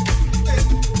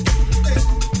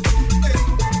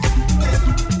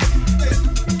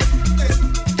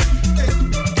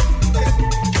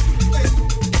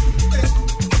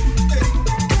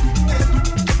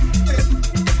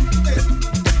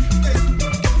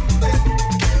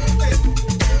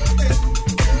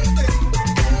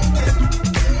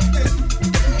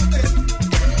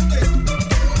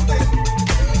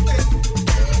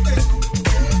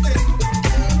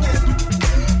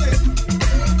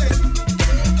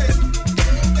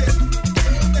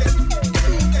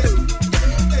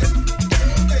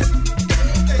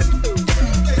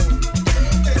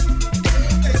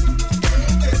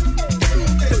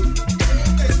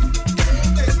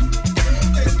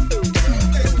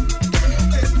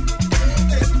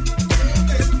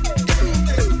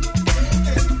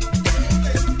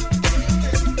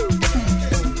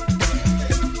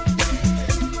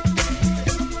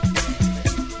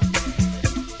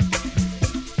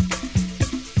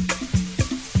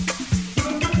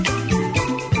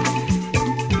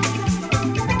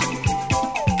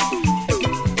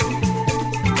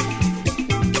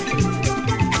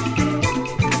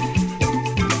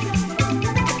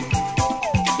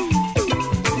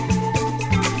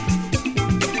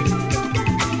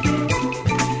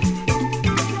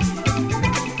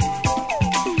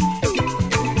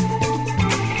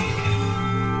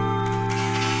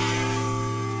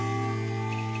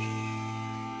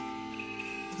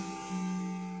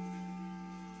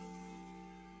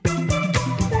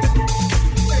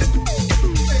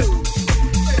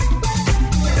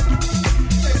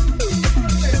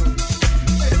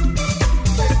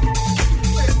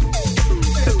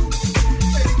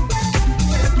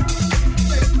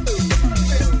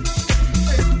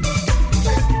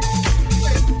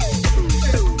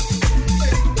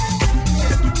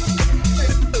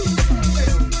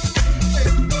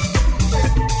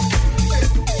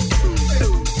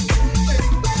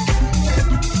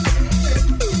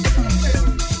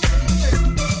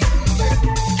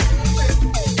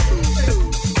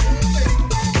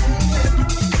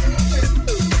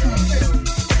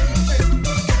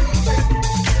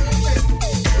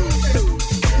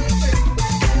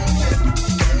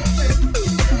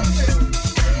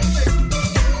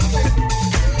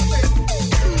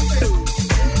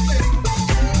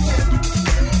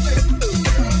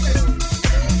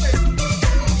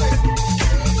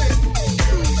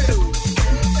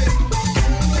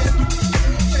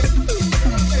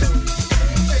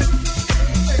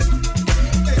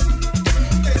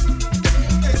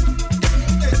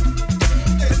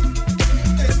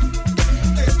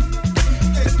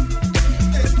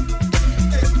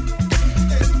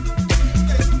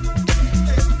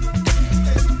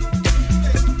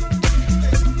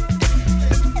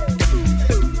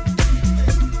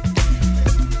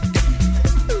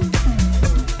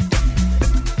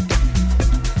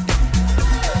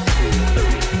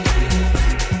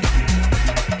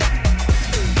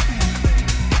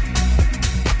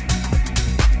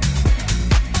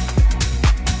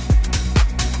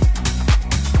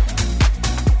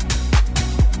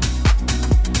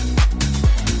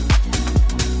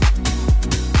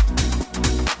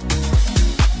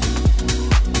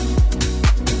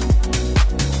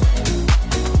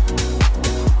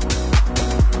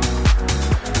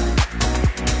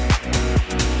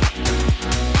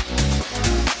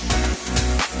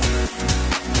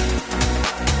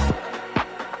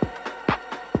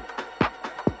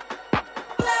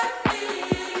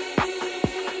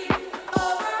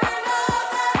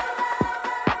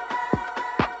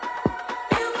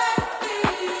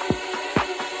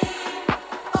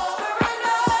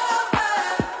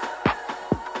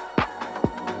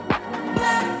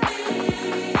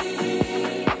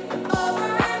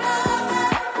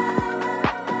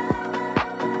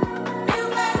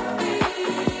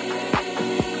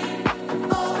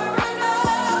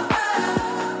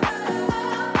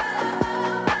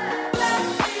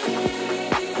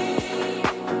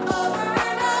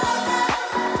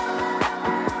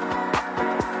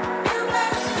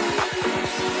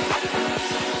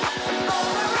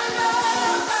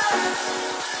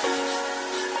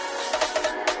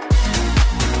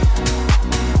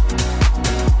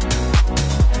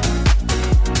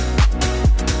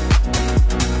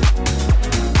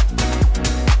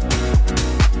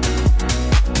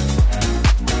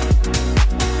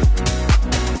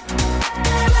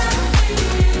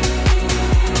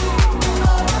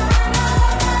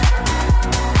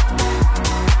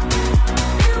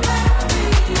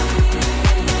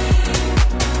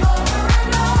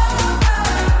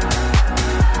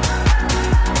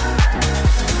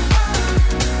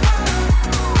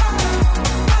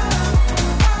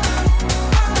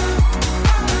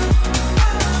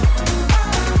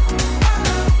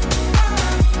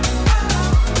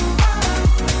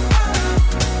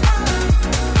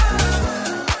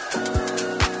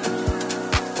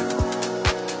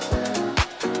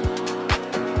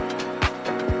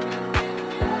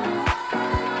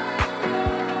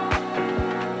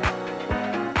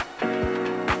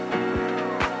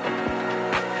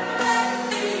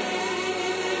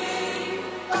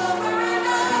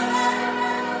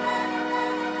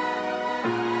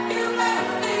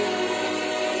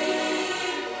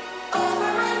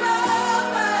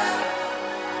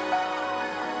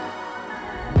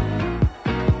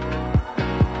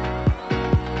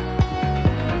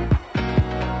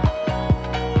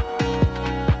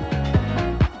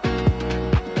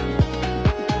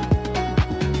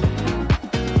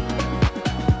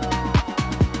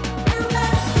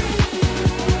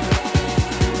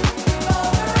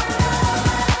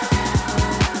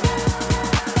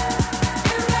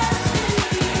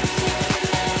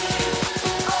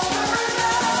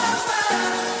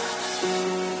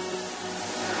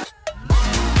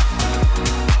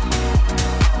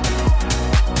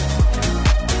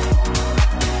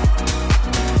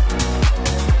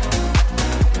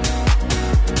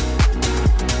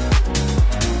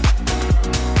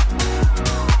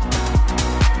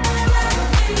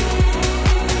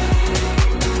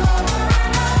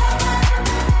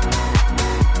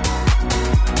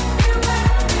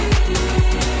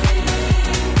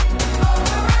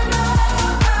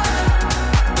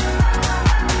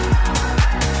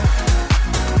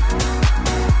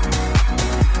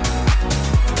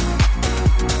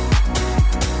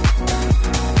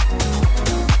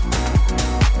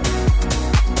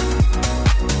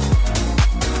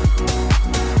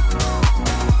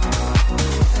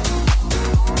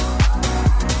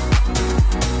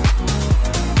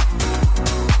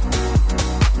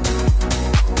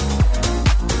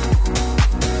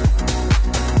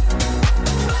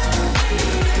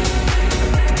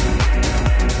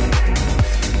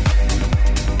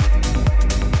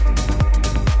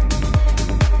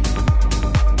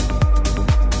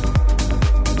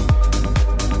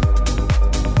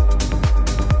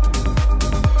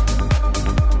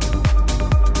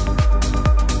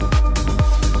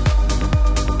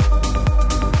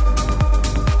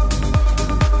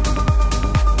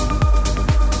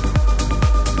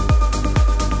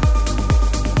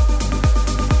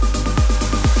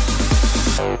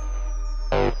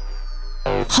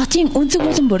 Хотын өнцөг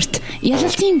болон бүрт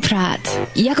Ялалтын Прад.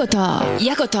 Яг одоо.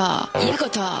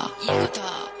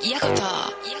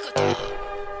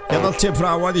 Yalaltiin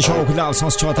Pravadi show клав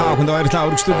сонсч байгаа та бүхэнд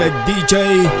баярлалаа. Өргөжлөлөө DJ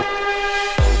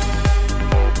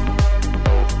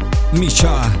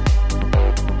Misha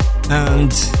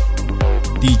and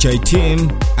DJ Team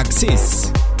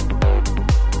Axis.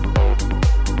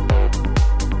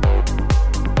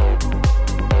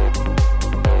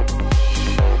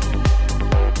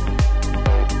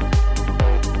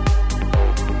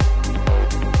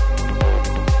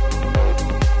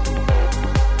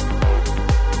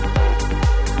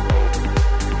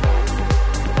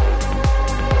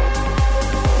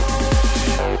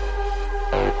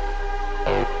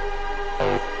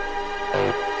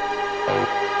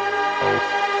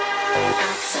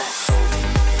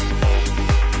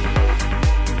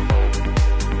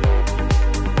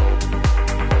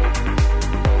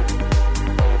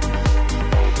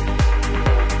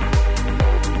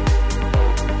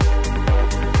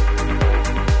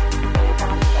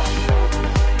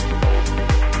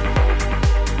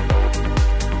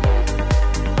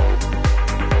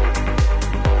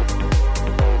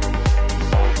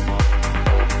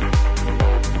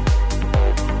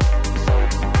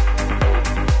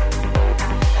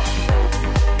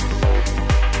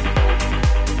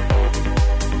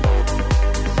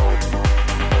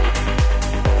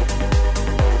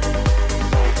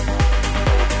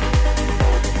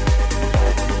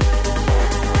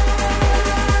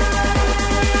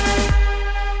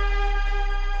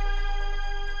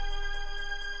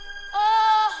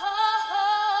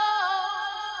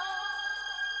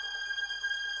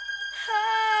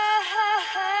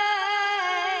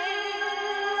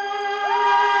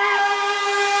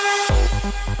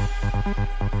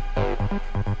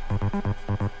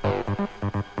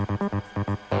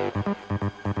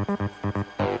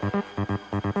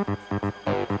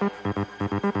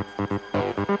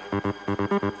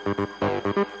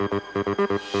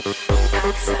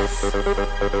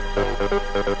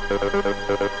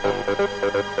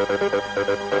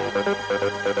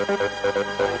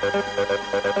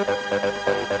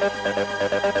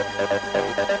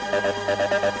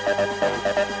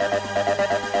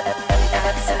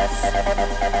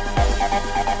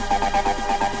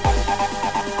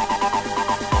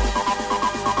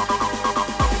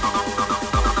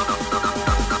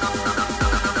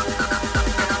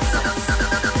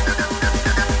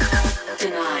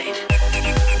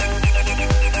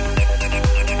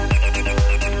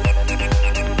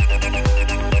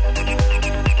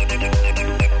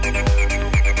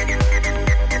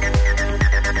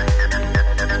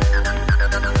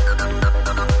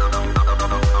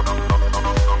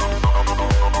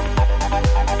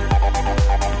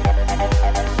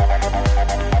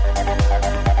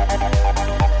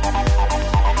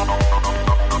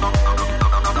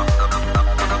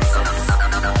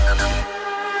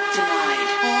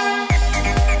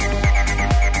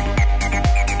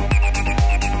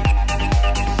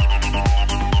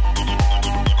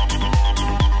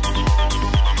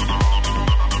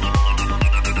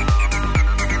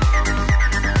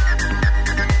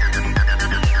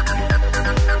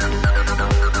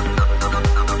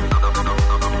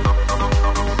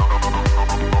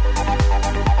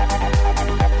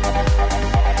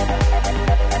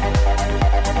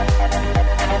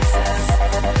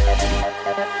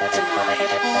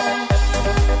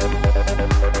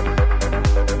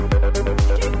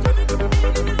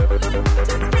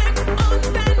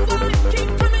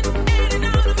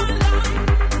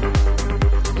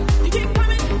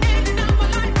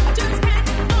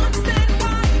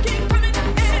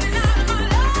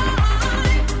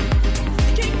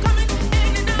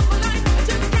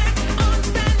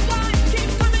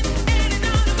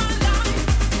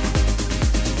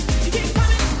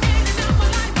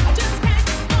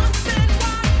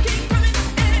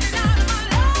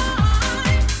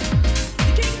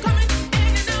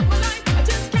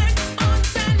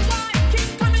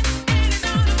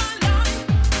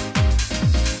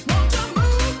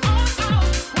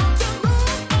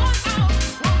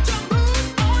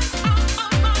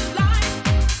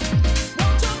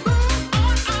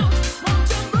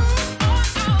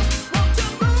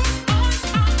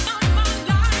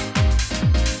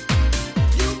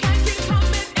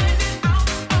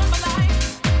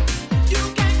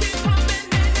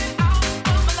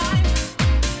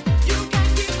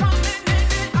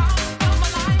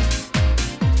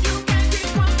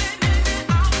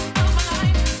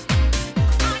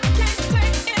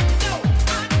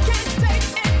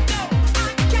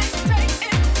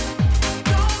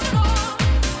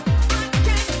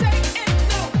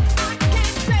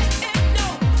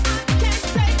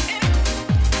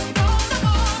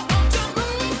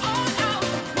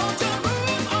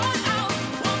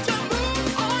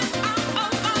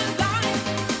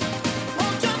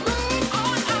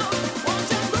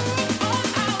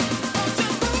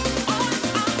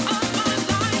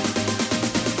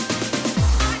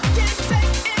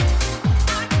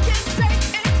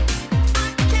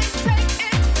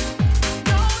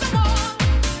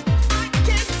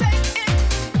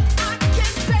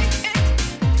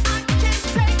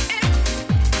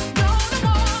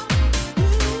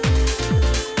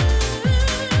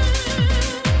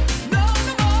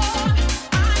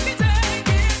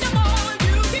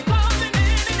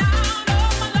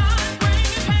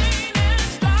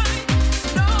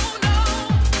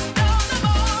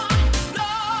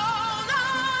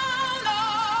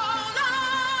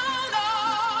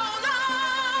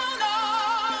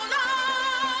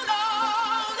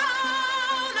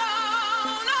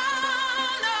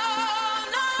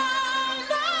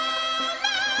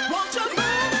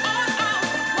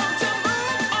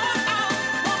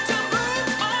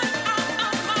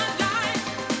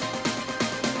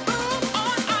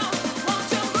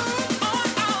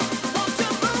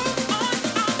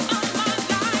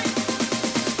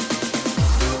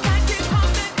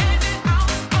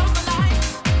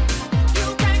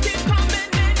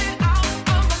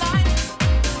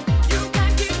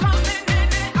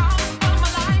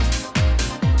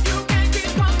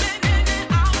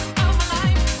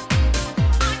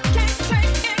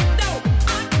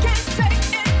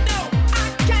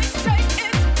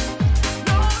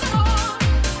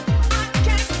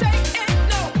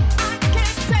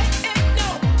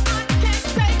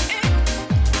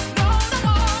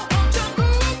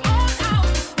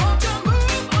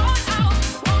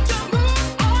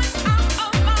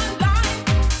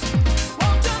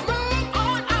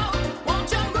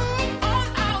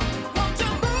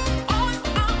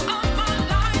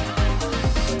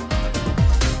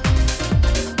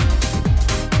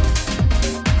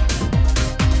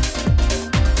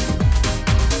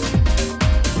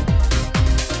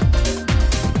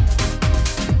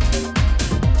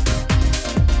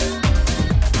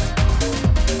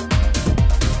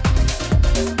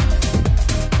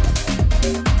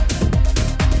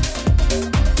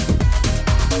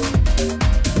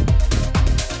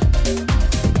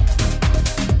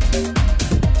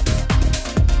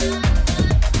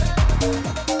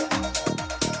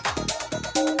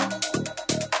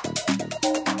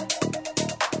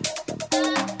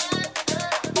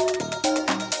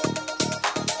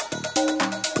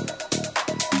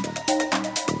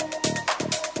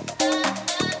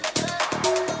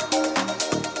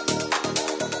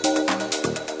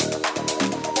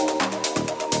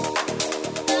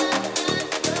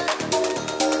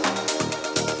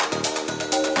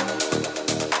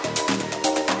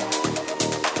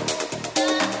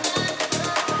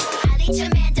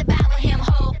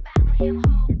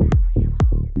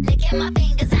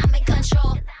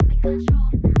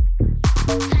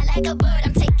 like a bird,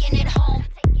 I'm taking it home.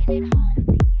 Moving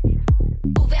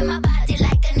my body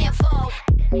like an info.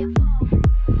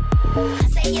 I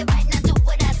say it right now, do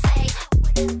what I say.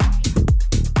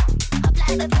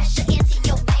 Apply the pressure into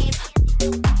your veins.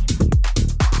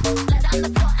 Blood on the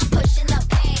floor, I'm pushing the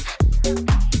pain.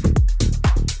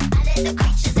 I let the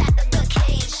creatures out of the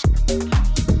cage.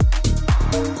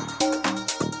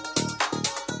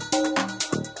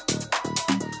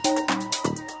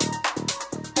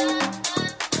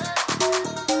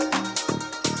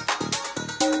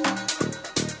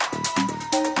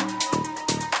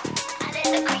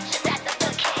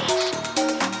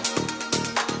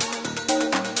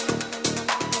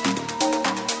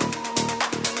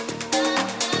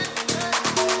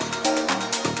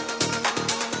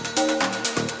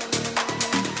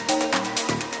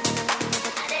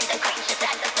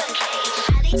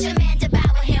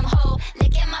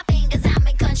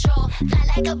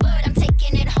 Like a bird, I'm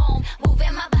taking it home.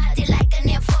 Moving my body like an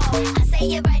info. I say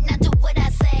it right now, do what I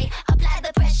say. Apply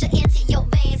the pressure into your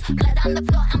veins. Blood on the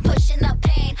floor, I'm pushing the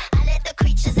pain. I let the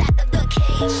creatures out of the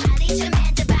cage. I need your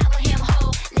man to devour him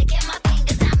whole. Licking my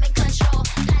fingers, I'm in control.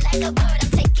 Fly like a bird,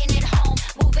 I'm taking it home.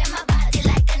 Moving my body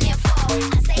like an info. I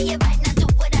say it right now, do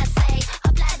what I say.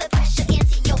 Apply the pressure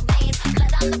into your veins.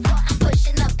 Blood on the floor, I'm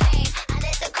pushing the pain. I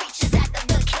let the creatures out of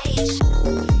the cage.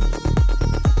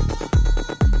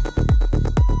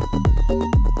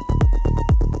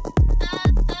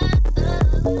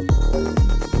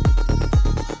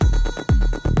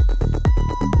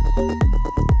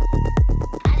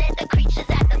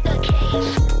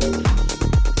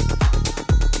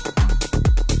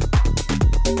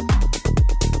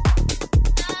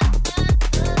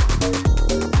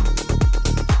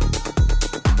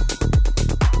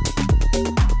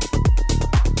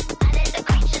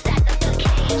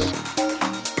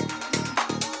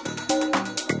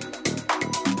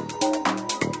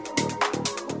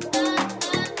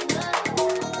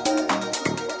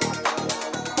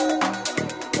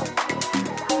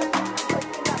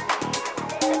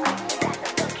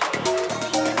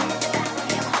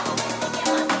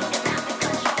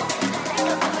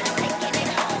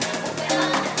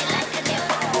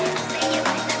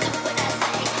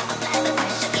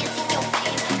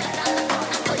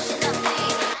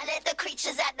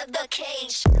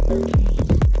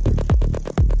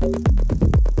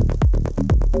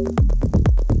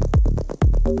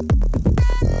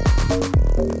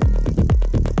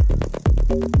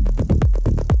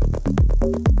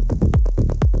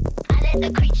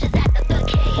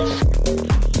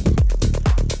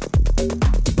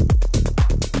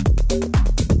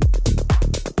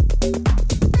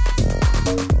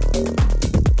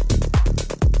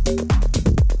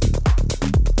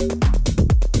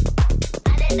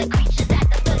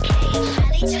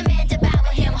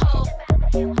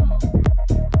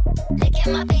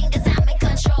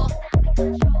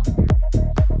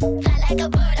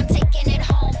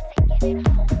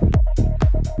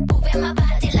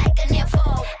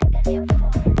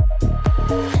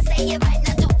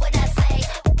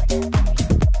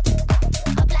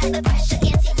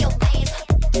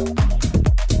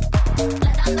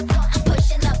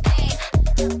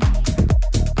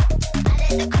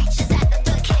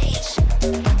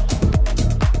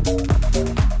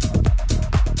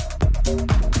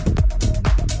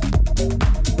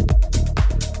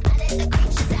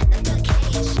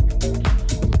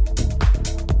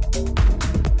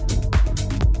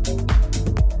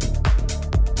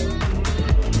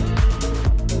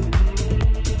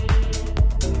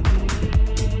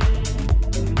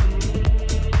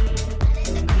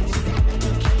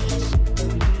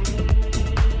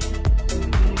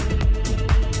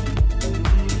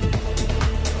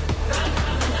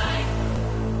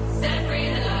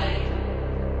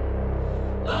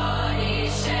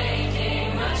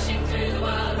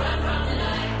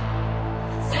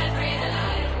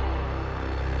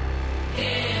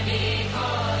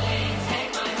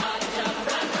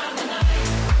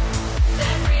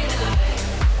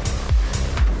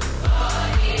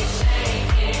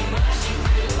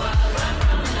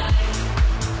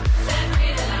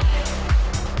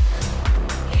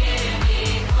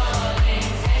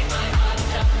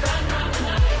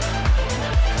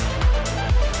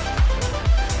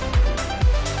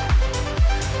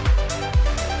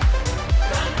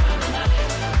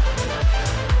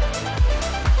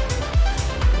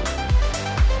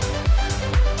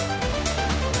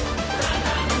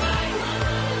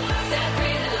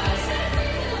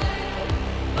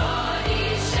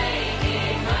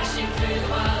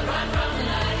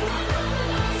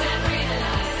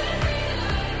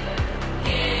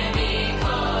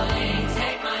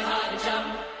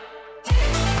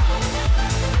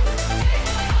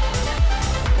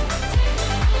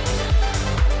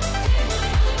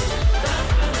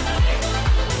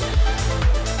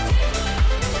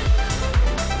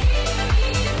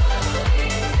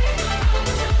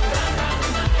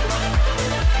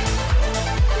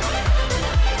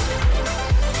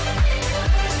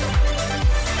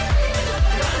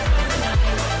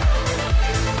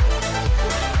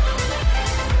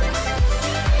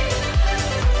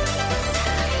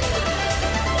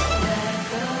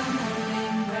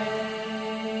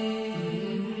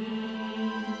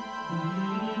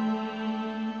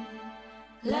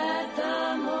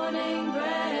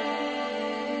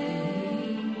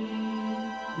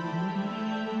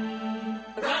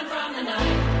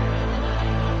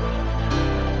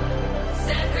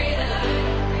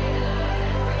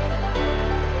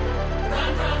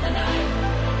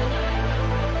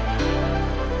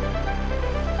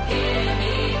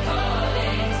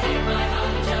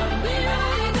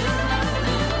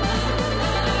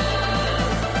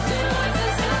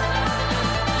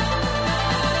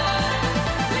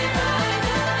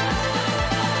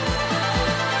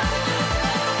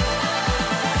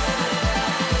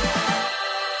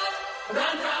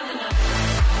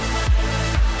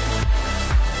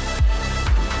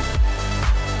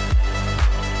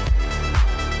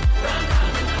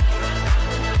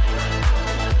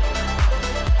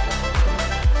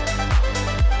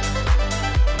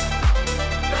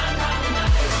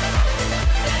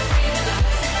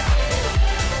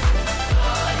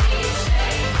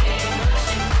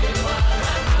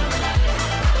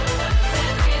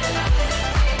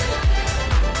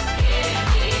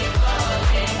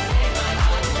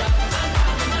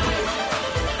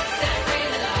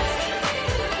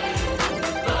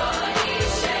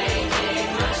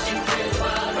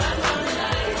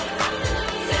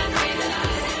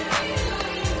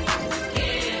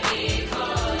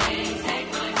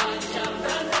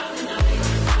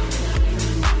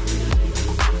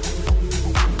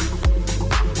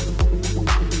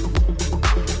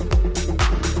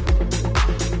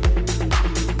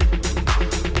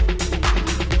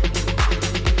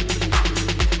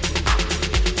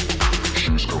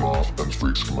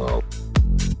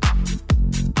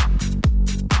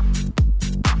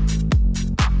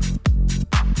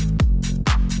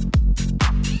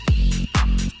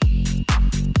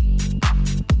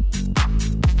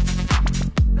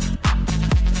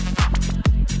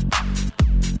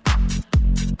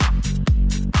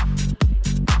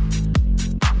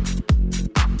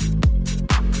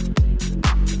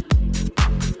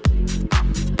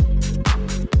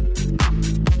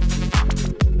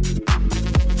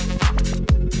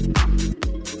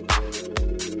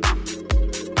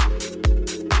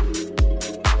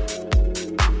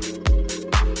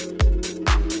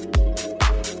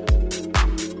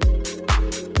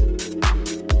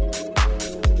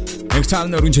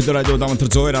 Цаана өргөнчлөө радио дамтар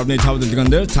 102.5 дэлгэн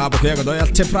дээр та бүхэн яг одоо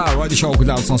Yalalt Radio шоуг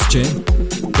лав сонсож байна.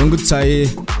 Дөнгөж сая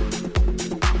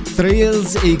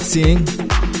Thrills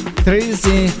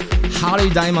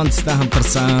Harry Diamond-тай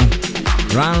хамтарсан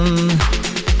Run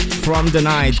from the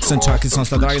Night гэсэн track-ийг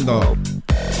сонслоо даа.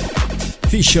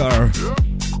 Fisher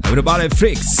Everybody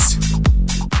Freaks.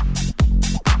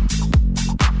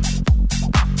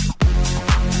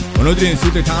 Өнөөдрийн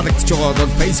сүлээ таалагдж байгаа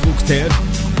бол Facebook дээр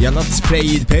Yalalt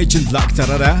Spray page-д лайк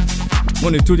тараарай.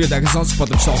 Мөн YouTube дээр сонс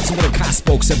боломжтой олсон дээр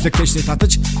Castbox application-ыг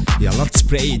татаж Yalalt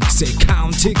Spray гэсэн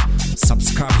account-ыг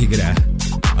subscribe хийгээрэй.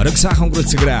 Арга сайхан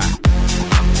өнгөрүүлцгээрэй.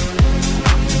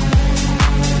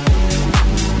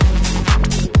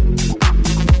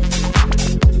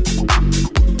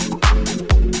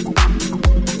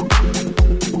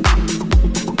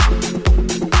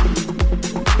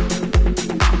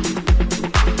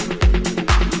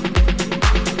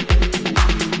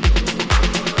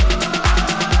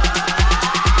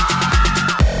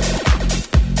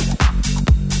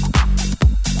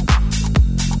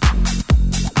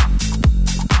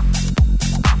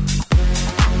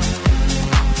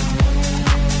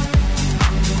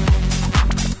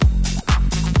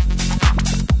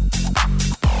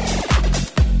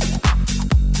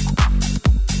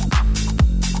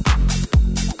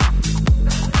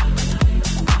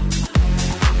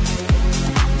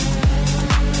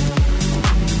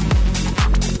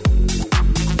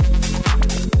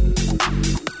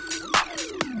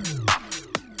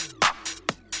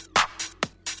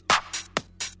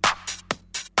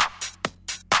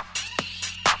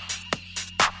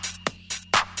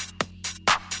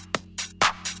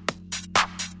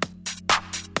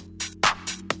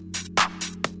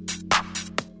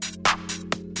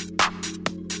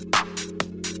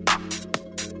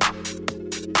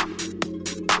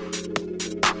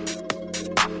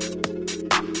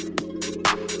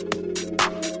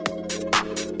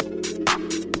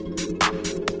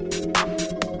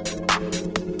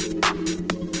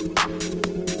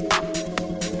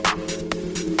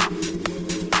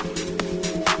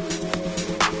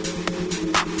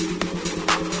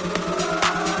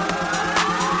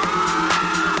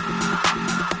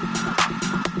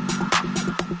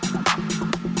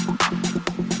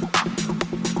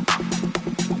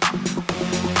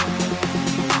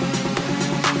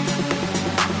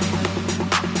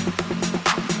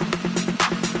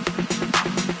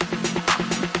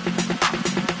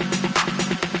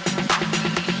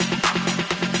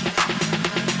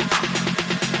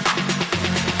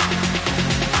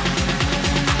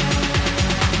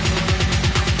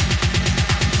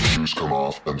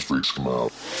 freaks come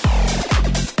out.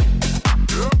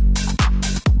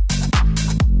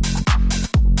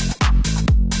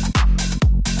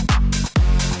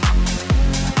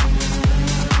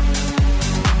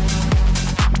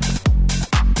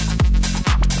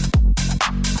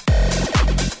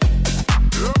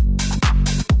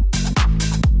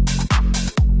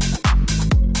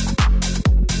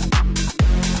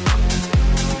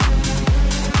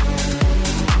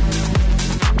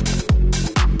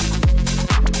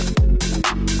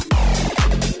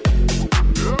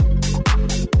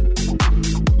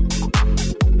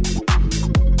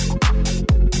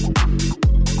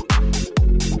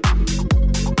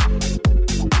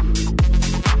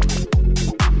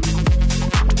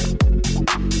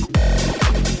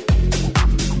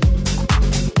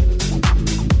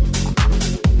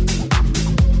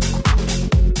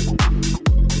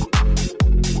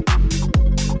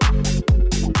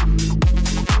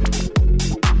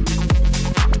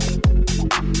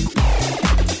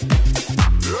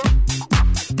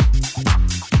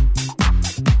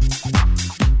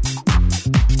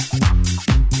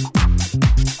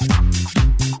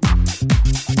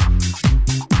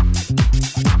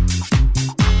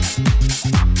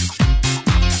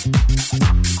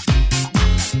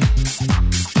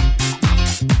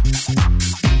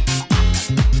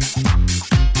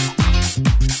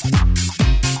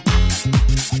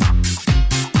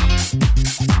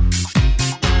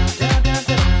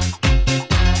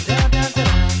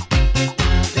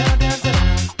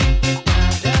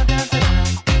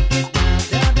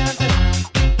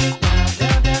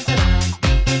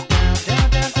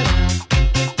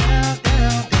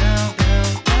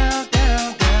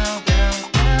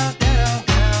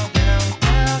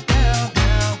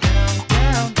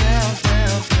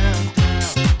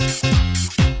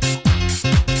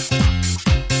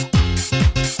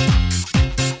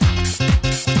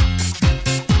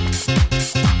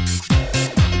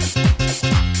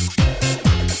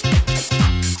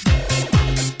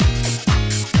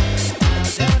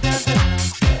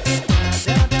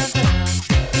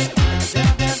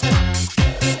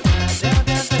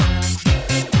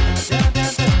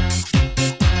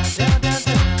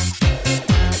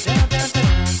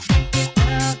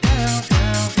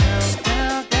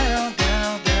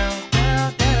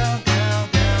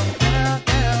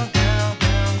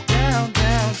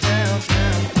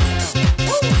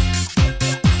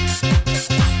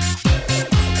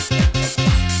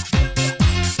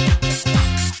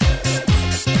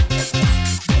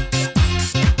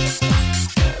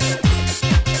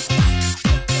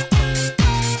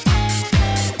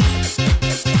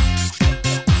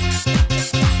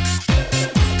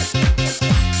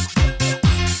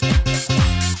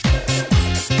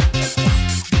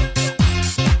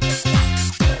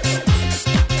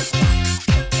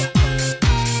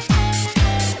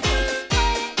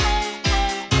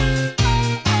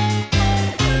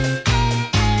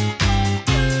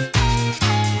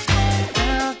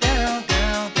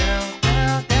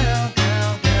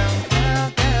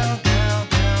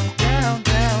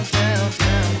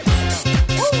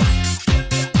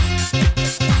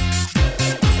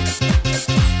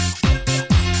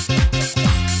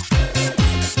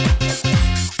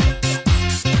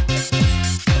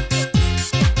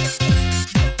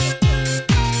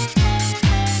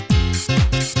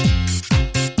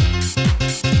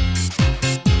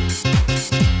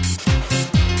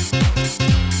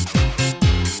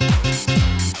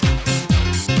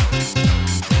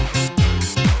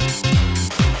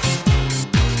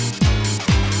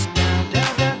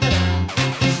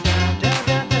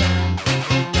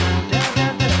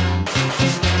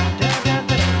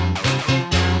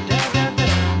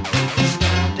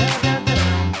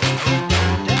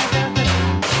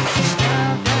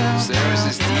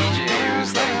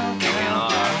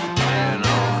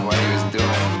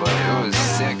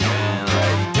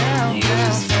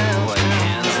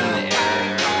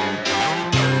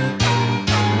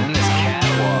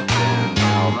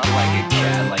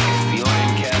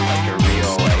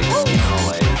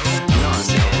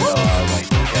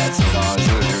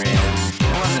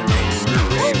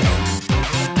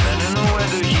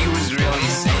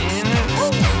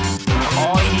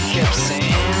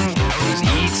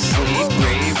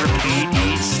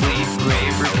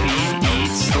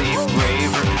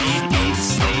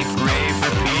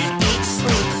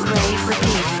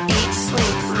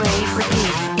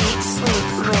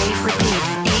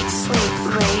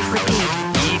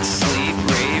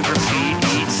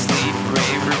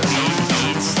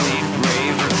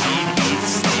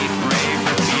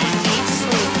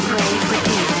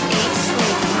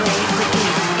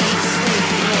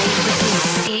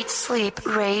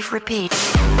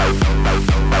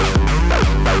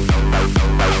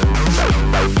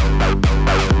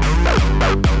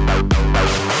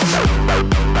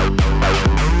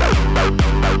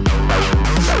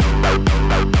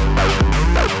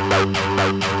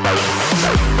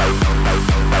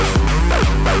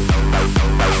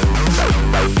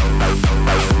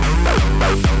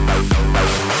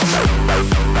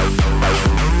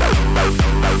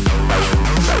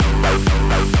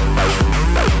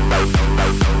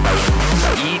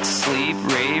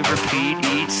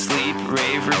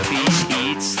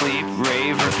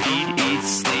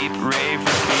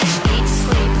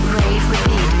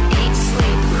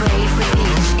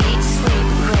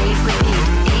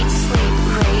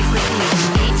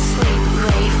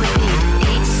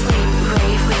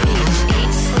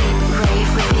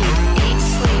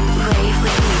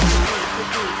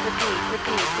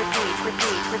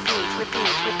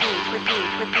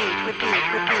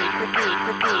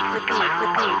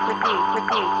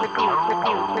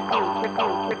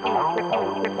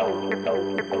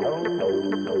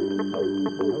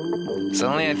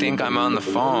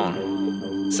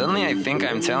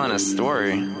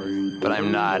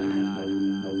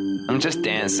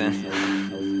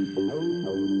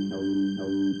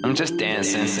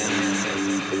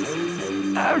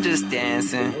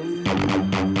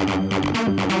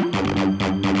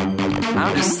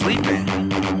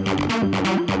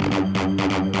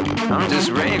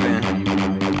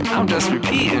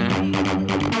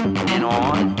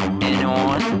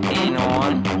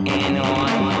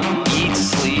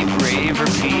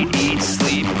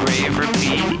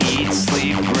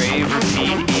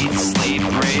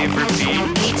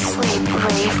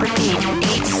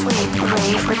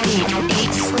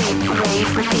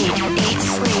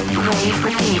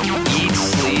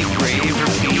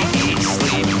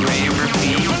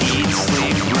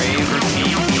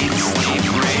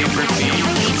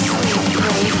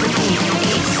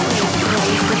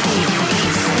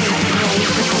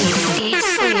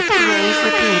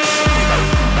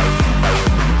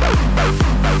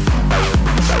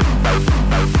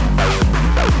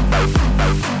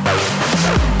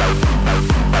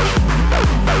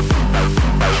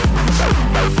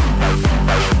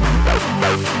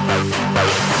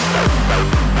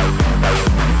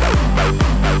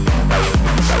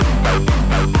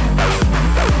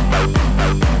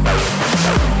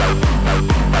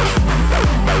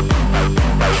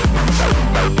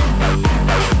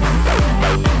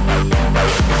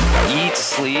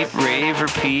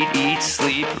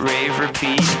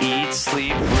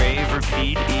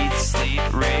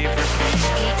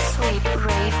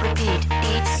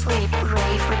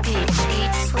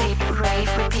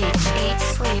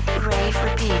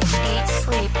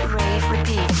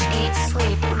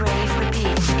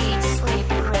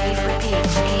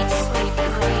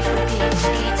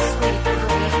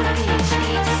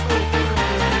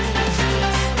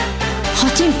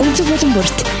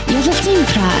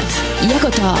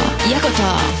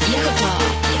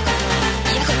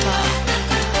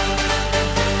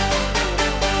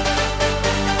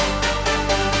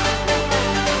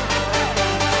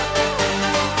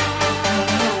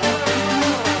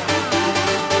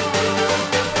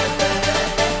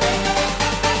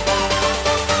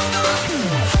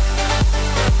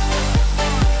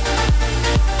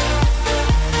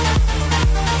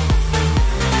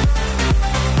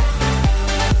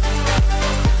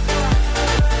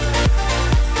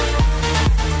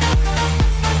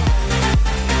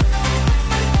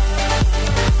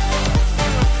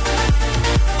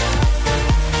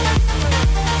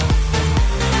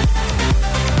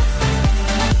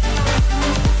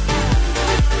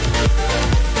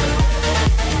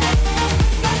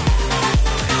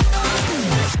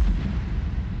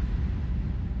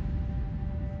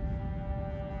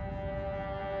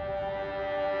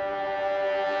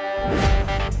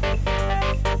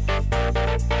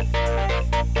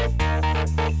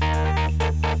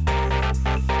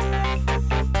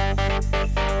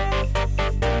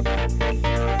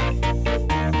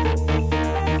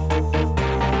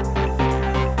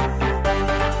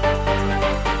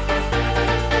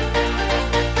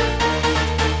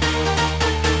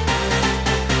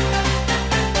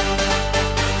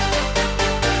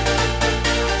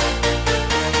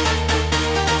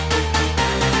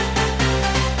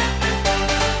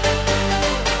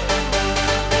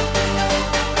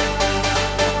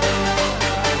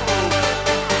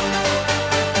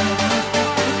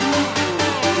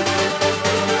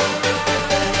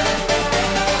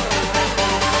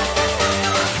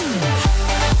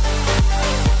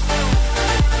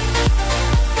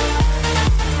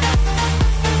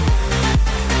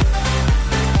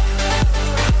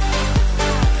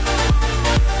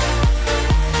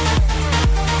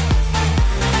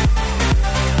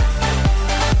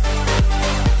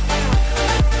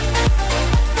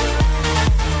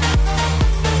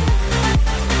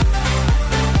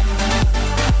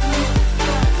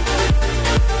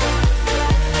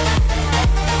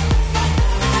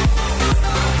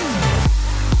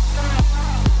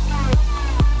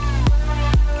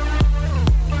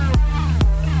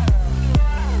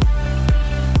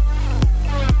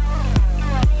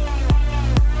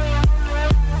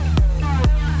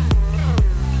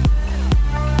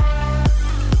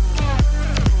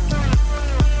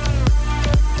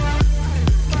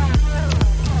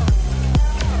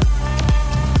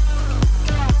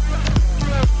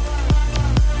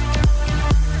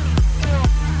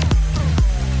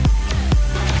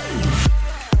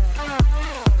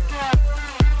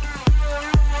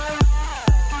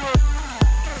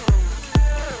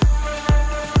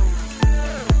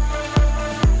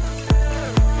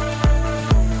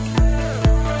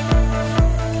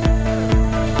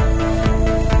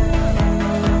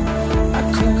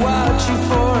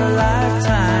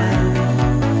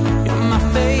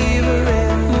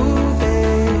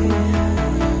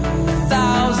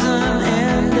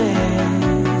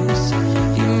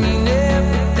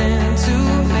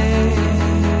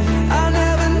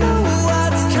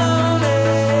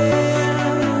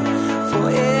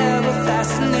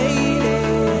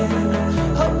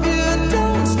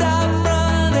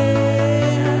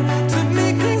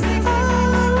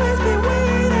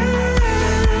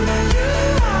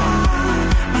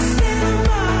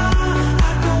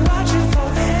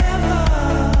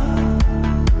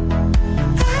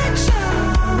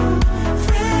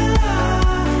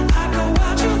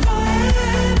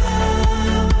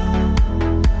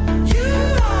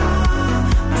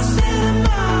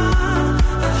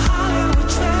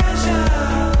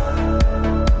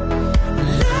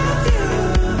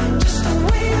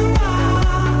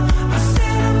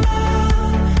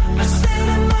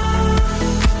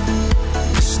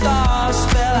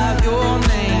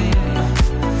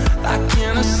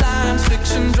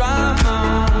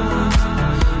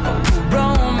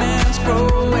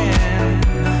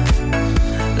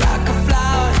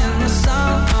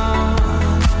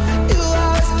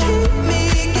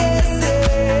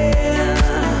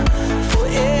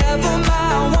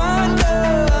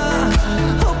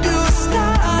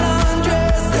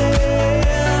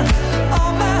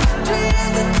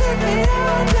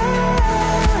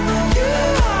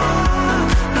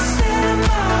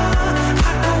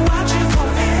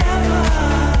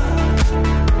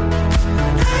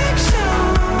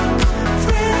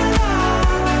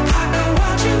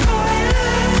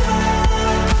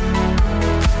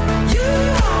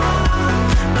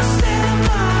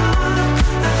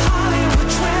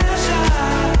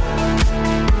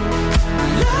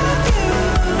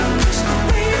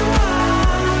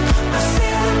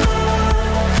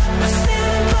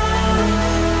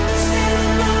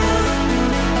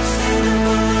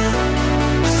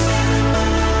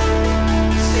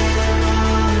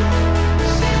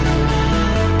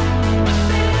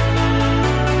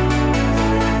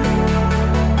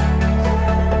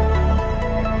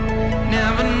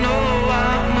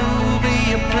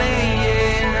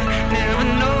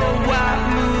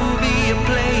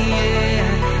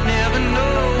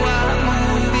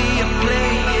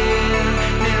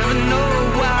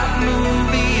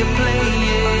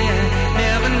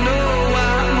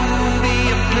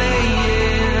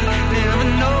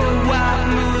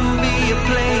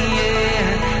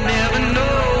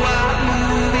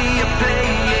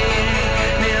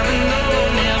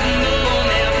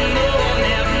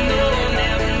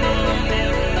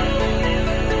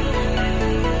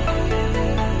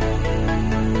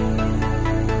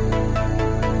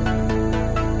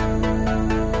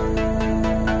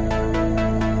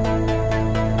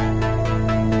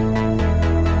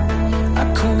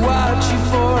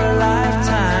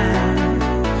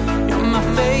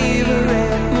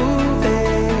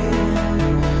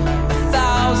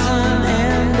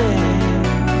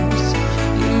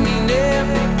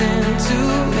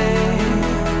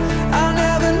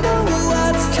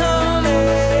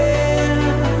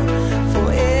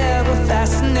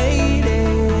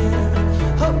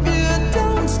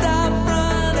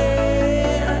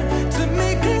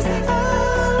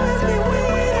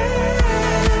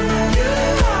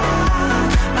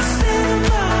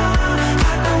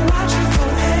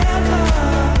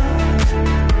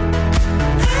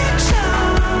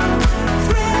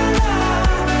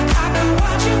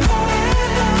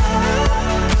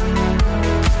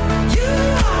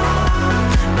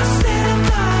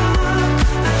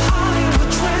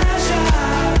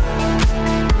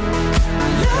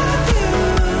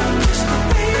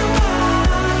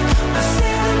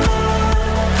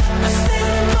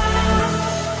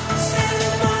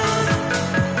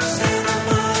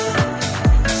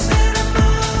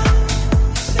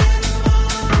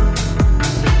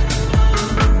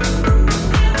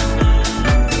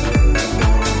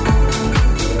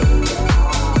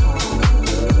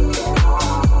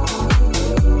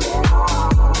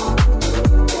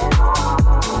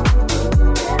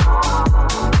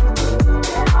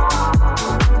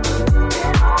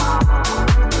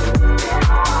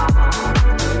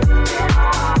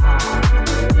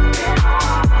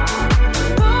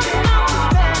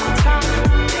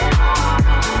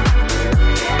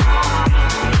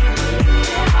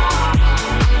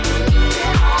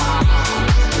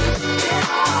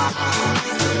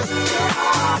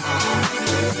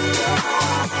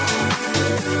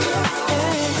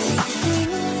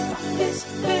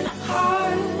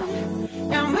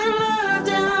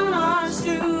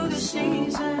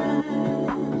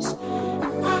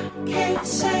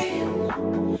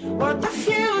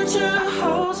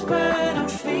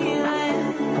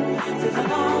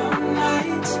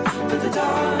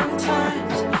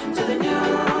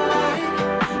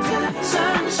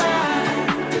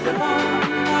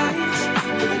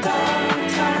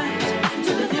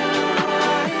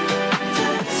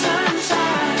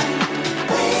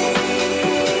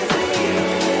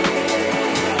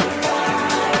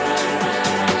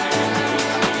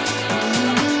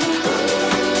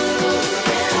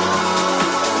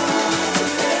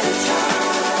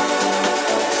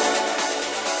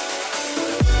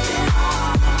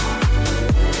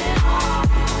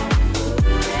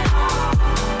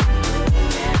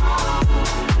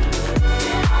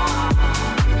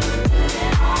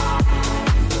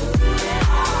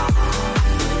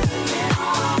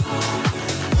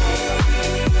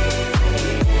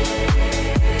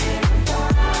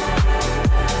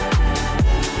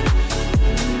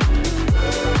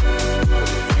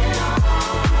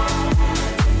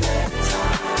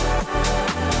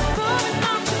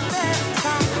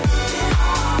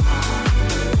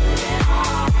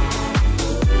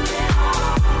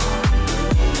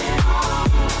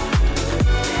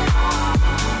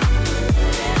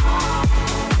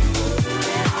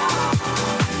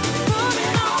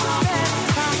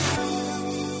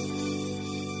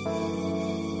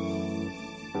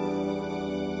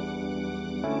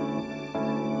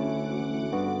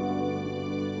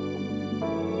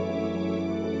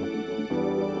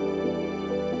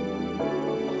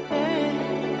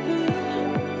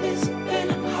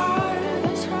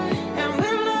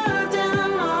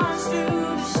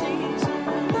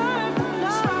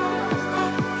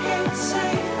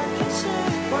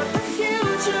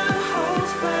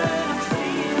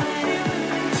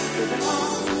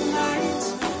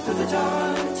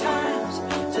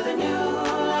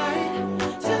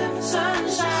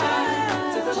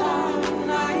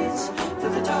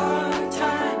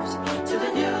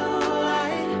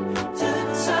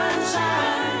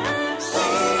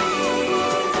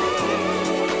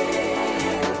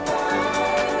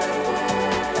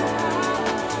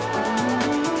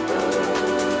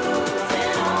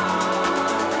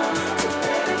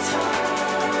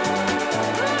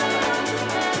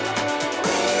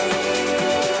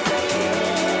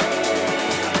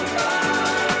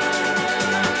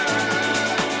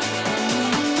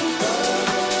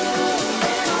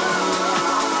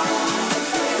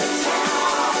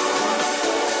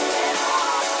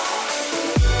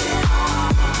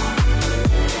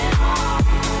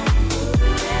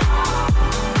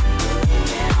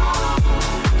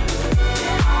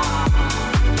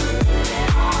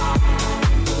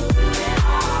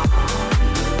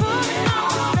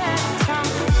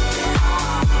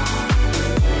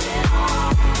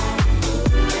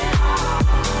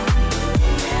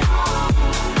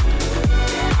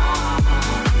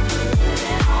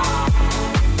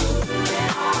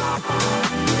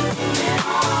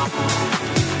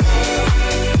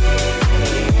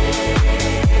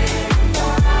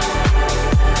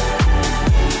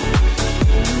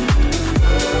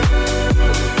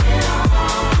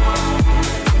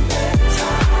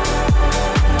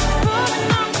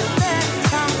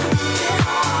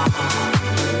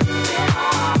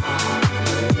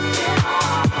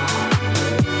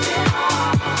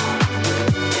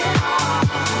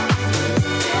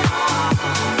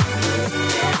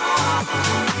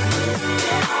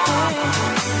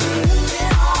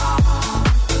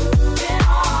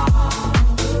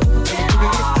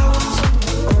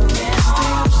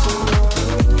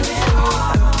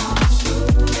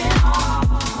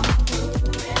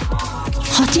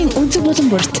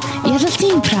 бүрт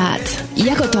Yalaltiin Prad.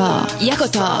 Яг одоо.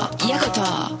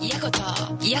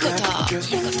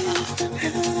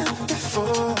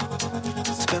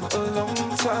 Spent a long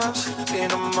time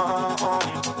sleeping on my own,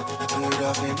 but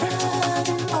I've been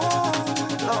ready all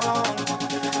along.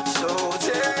 So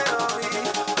tell me,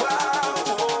 why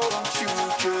won't you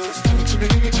just come to me,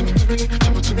 come to me,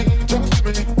 come to me, talk to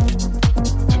me,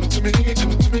 come to me,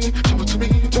 come to me, come to me,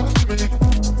 talk to me,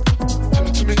 come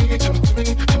to me, come to me,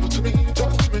 come to me,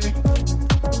 talk to me,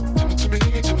 come to me,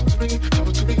 come to me,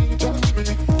 come to me, talk to me,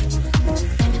 come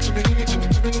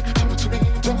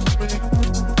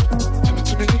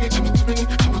to me, come to me,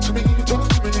 come to me, talk to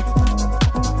me.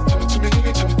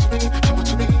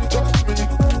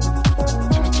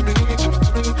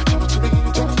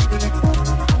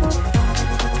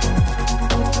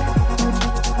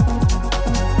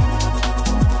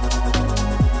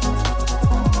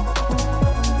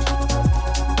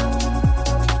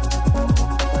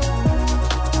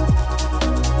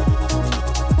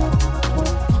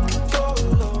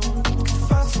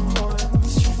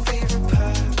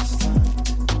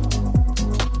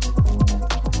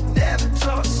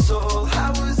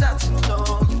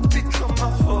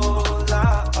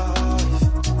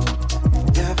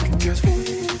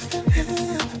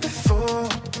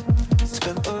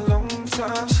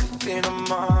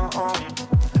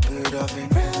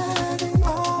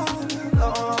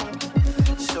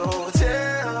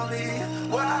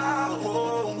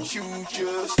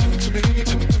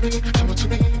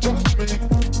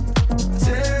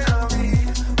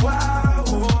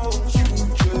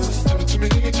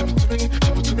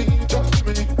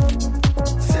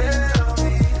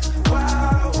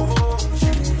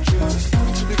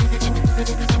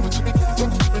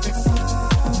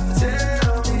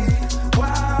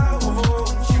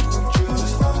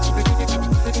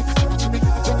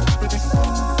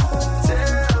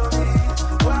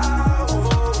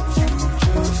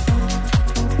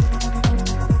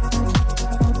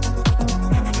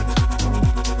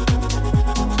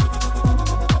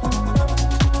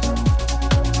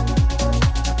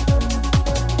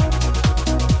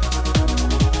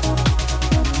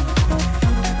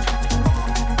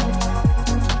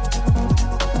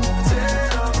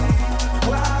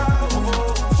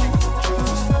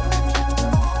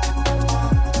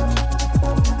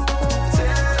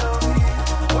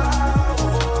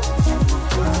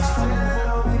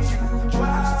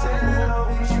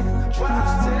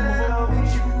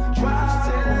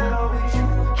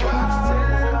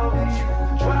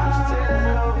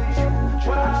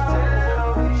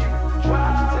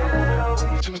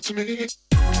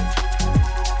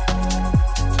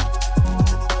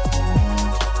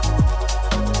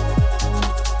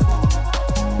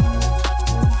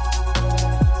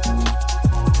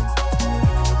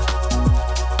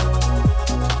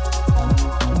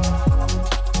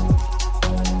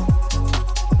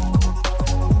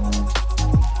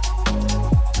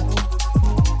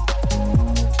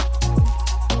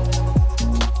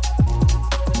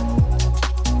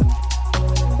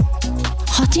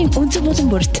 Үнцэг болон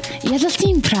бүрт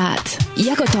Yalaltiin Prad.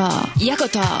 Яг одоо.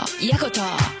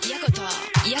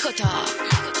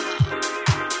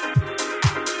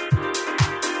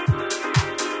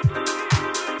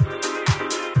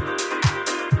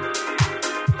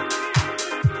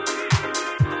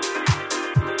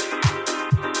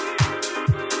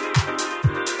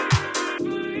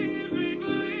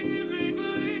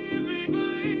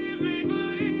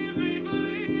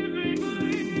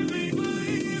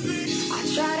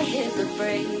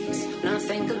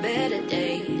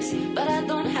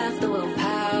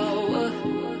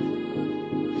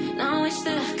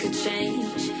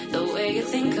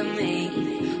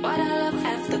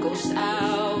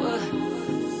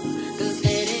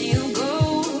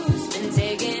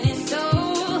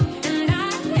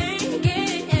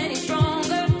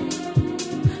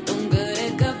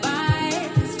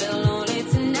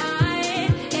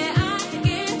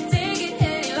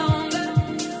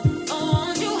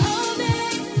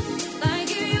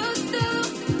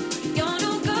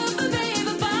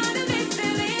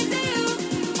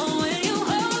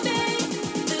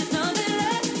 There's nothing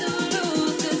left to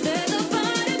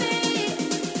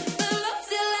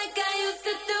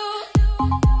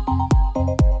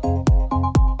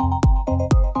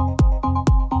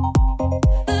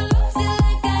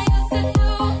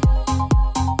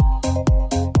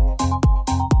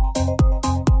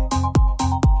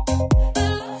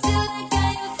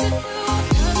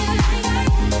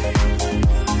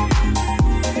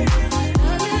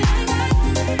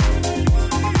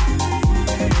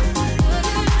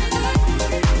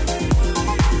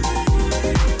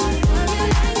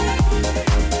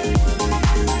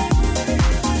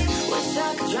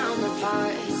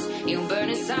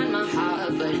inside my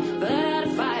heart, but out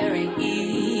of fire ain't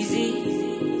easy.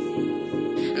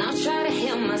 Now try to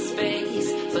heal my space,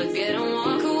 forget and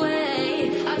walk away.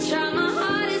 I try my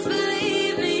hardest,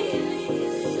 believe me,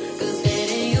 'cause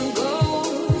letting you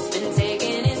go's been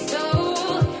taking its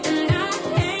toll, and I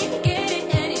ain't getting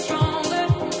any stronger.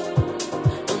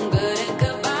 I'm good at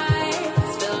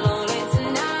goodbyes, feel lonely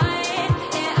tonight,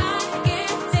 and I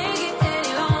can't take it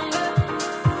any longer.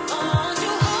 Won't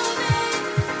you hold me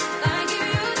like you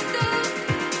used to?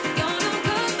 You're no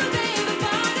good, but baby,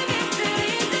 part of me still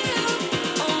needs you.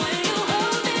 Oh, when you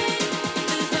hold me,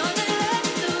 there's nothing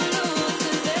left to lose,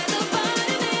 'cause there's a part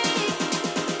of me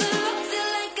that loves you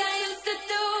like I used to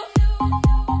do.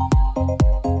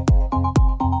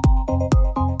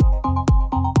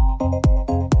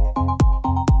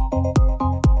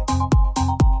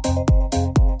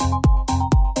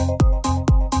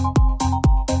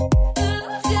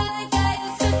 Loves you like I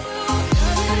used to do.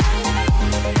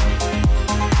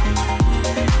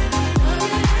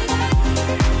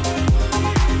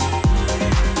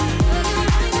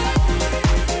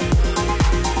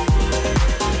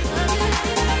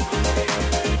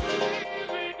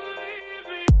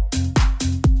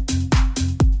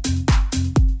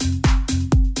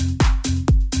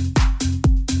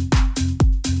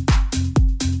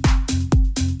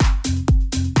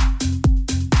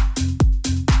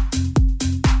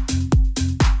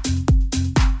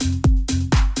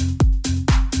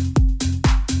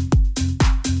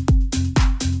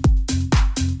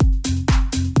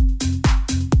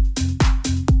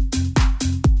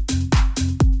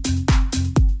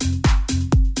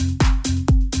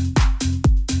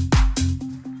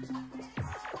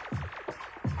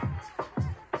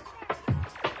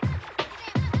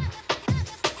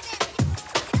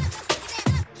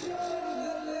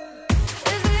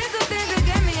 There's little things that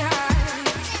get me high.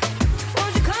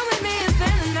 Won't you come with me and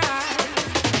spend the night?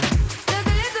 There's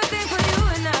a little thing for you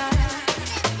and I,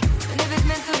 and if it's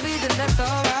meant to be, then that's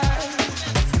alright.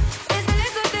 It's the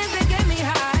little things that get me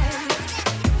high.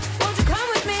 Won't you come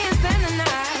with me and spend the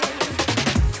night?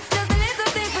 Just a little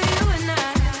thing for you and I,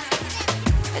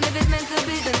 and if it's meant to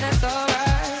be, then that's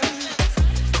alright.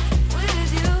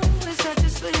 With you, it's such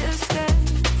a sweet escape.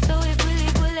 So if we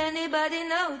leave, will anybody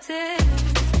notice?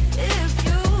 If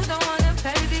you don't wanna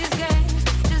play these games,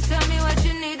 just tell me what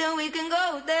you need and we can go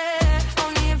there.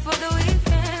 Only in for the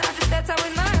weekend, I just that time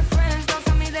with my friends. Don't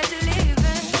tell me that you're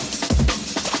leaving.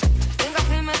 Think I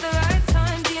came at the right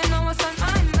time. Do you know what's on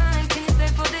my mind? Can you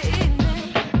stay for the evening?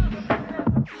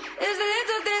 It's the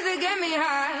little things that get me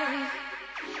high.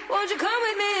 Won't you come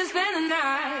with me and spend the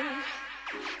night?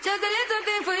 Just a little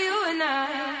thing for you and I,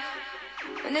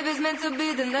 and if it's meant to be,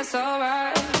 then that's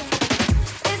alright.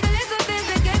 It's the little things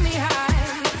that get me high.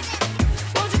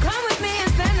 Won't you come with me and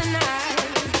spend the night?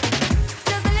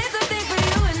 Just a little thing for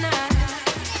you and I,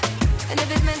 and if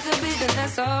it's meant to be, then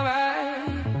that's alright.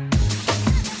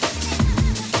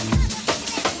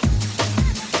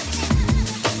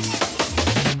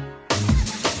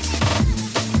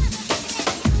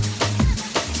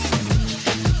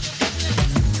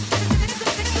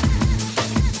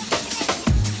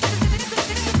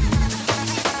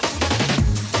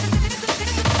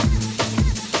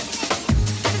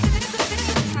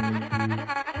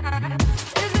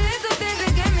 There's the little things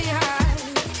that get me high.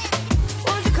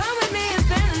 Won't you come with me and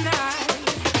spend the night?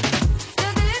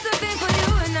 Just a little thing for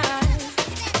you and I,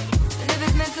 and if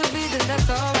it's meant to be, then that's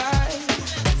alright.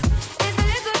 It's the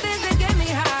little things that get me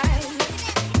high.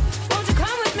 Won't you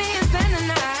come with me and spend the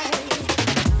night?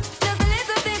 Just a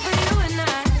little thing for you and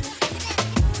I,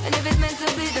 and if it's meant to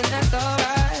be, then that's alright.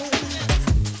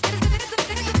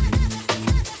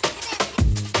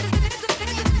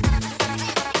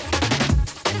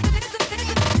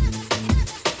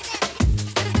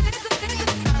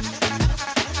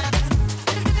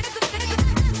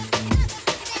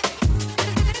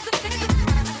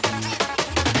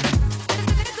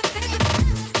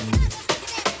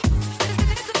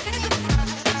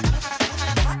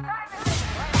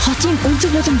 Хотын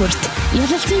өнцөг болон бүрт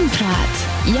Yalaltiin Prad.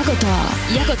 Яг одоо.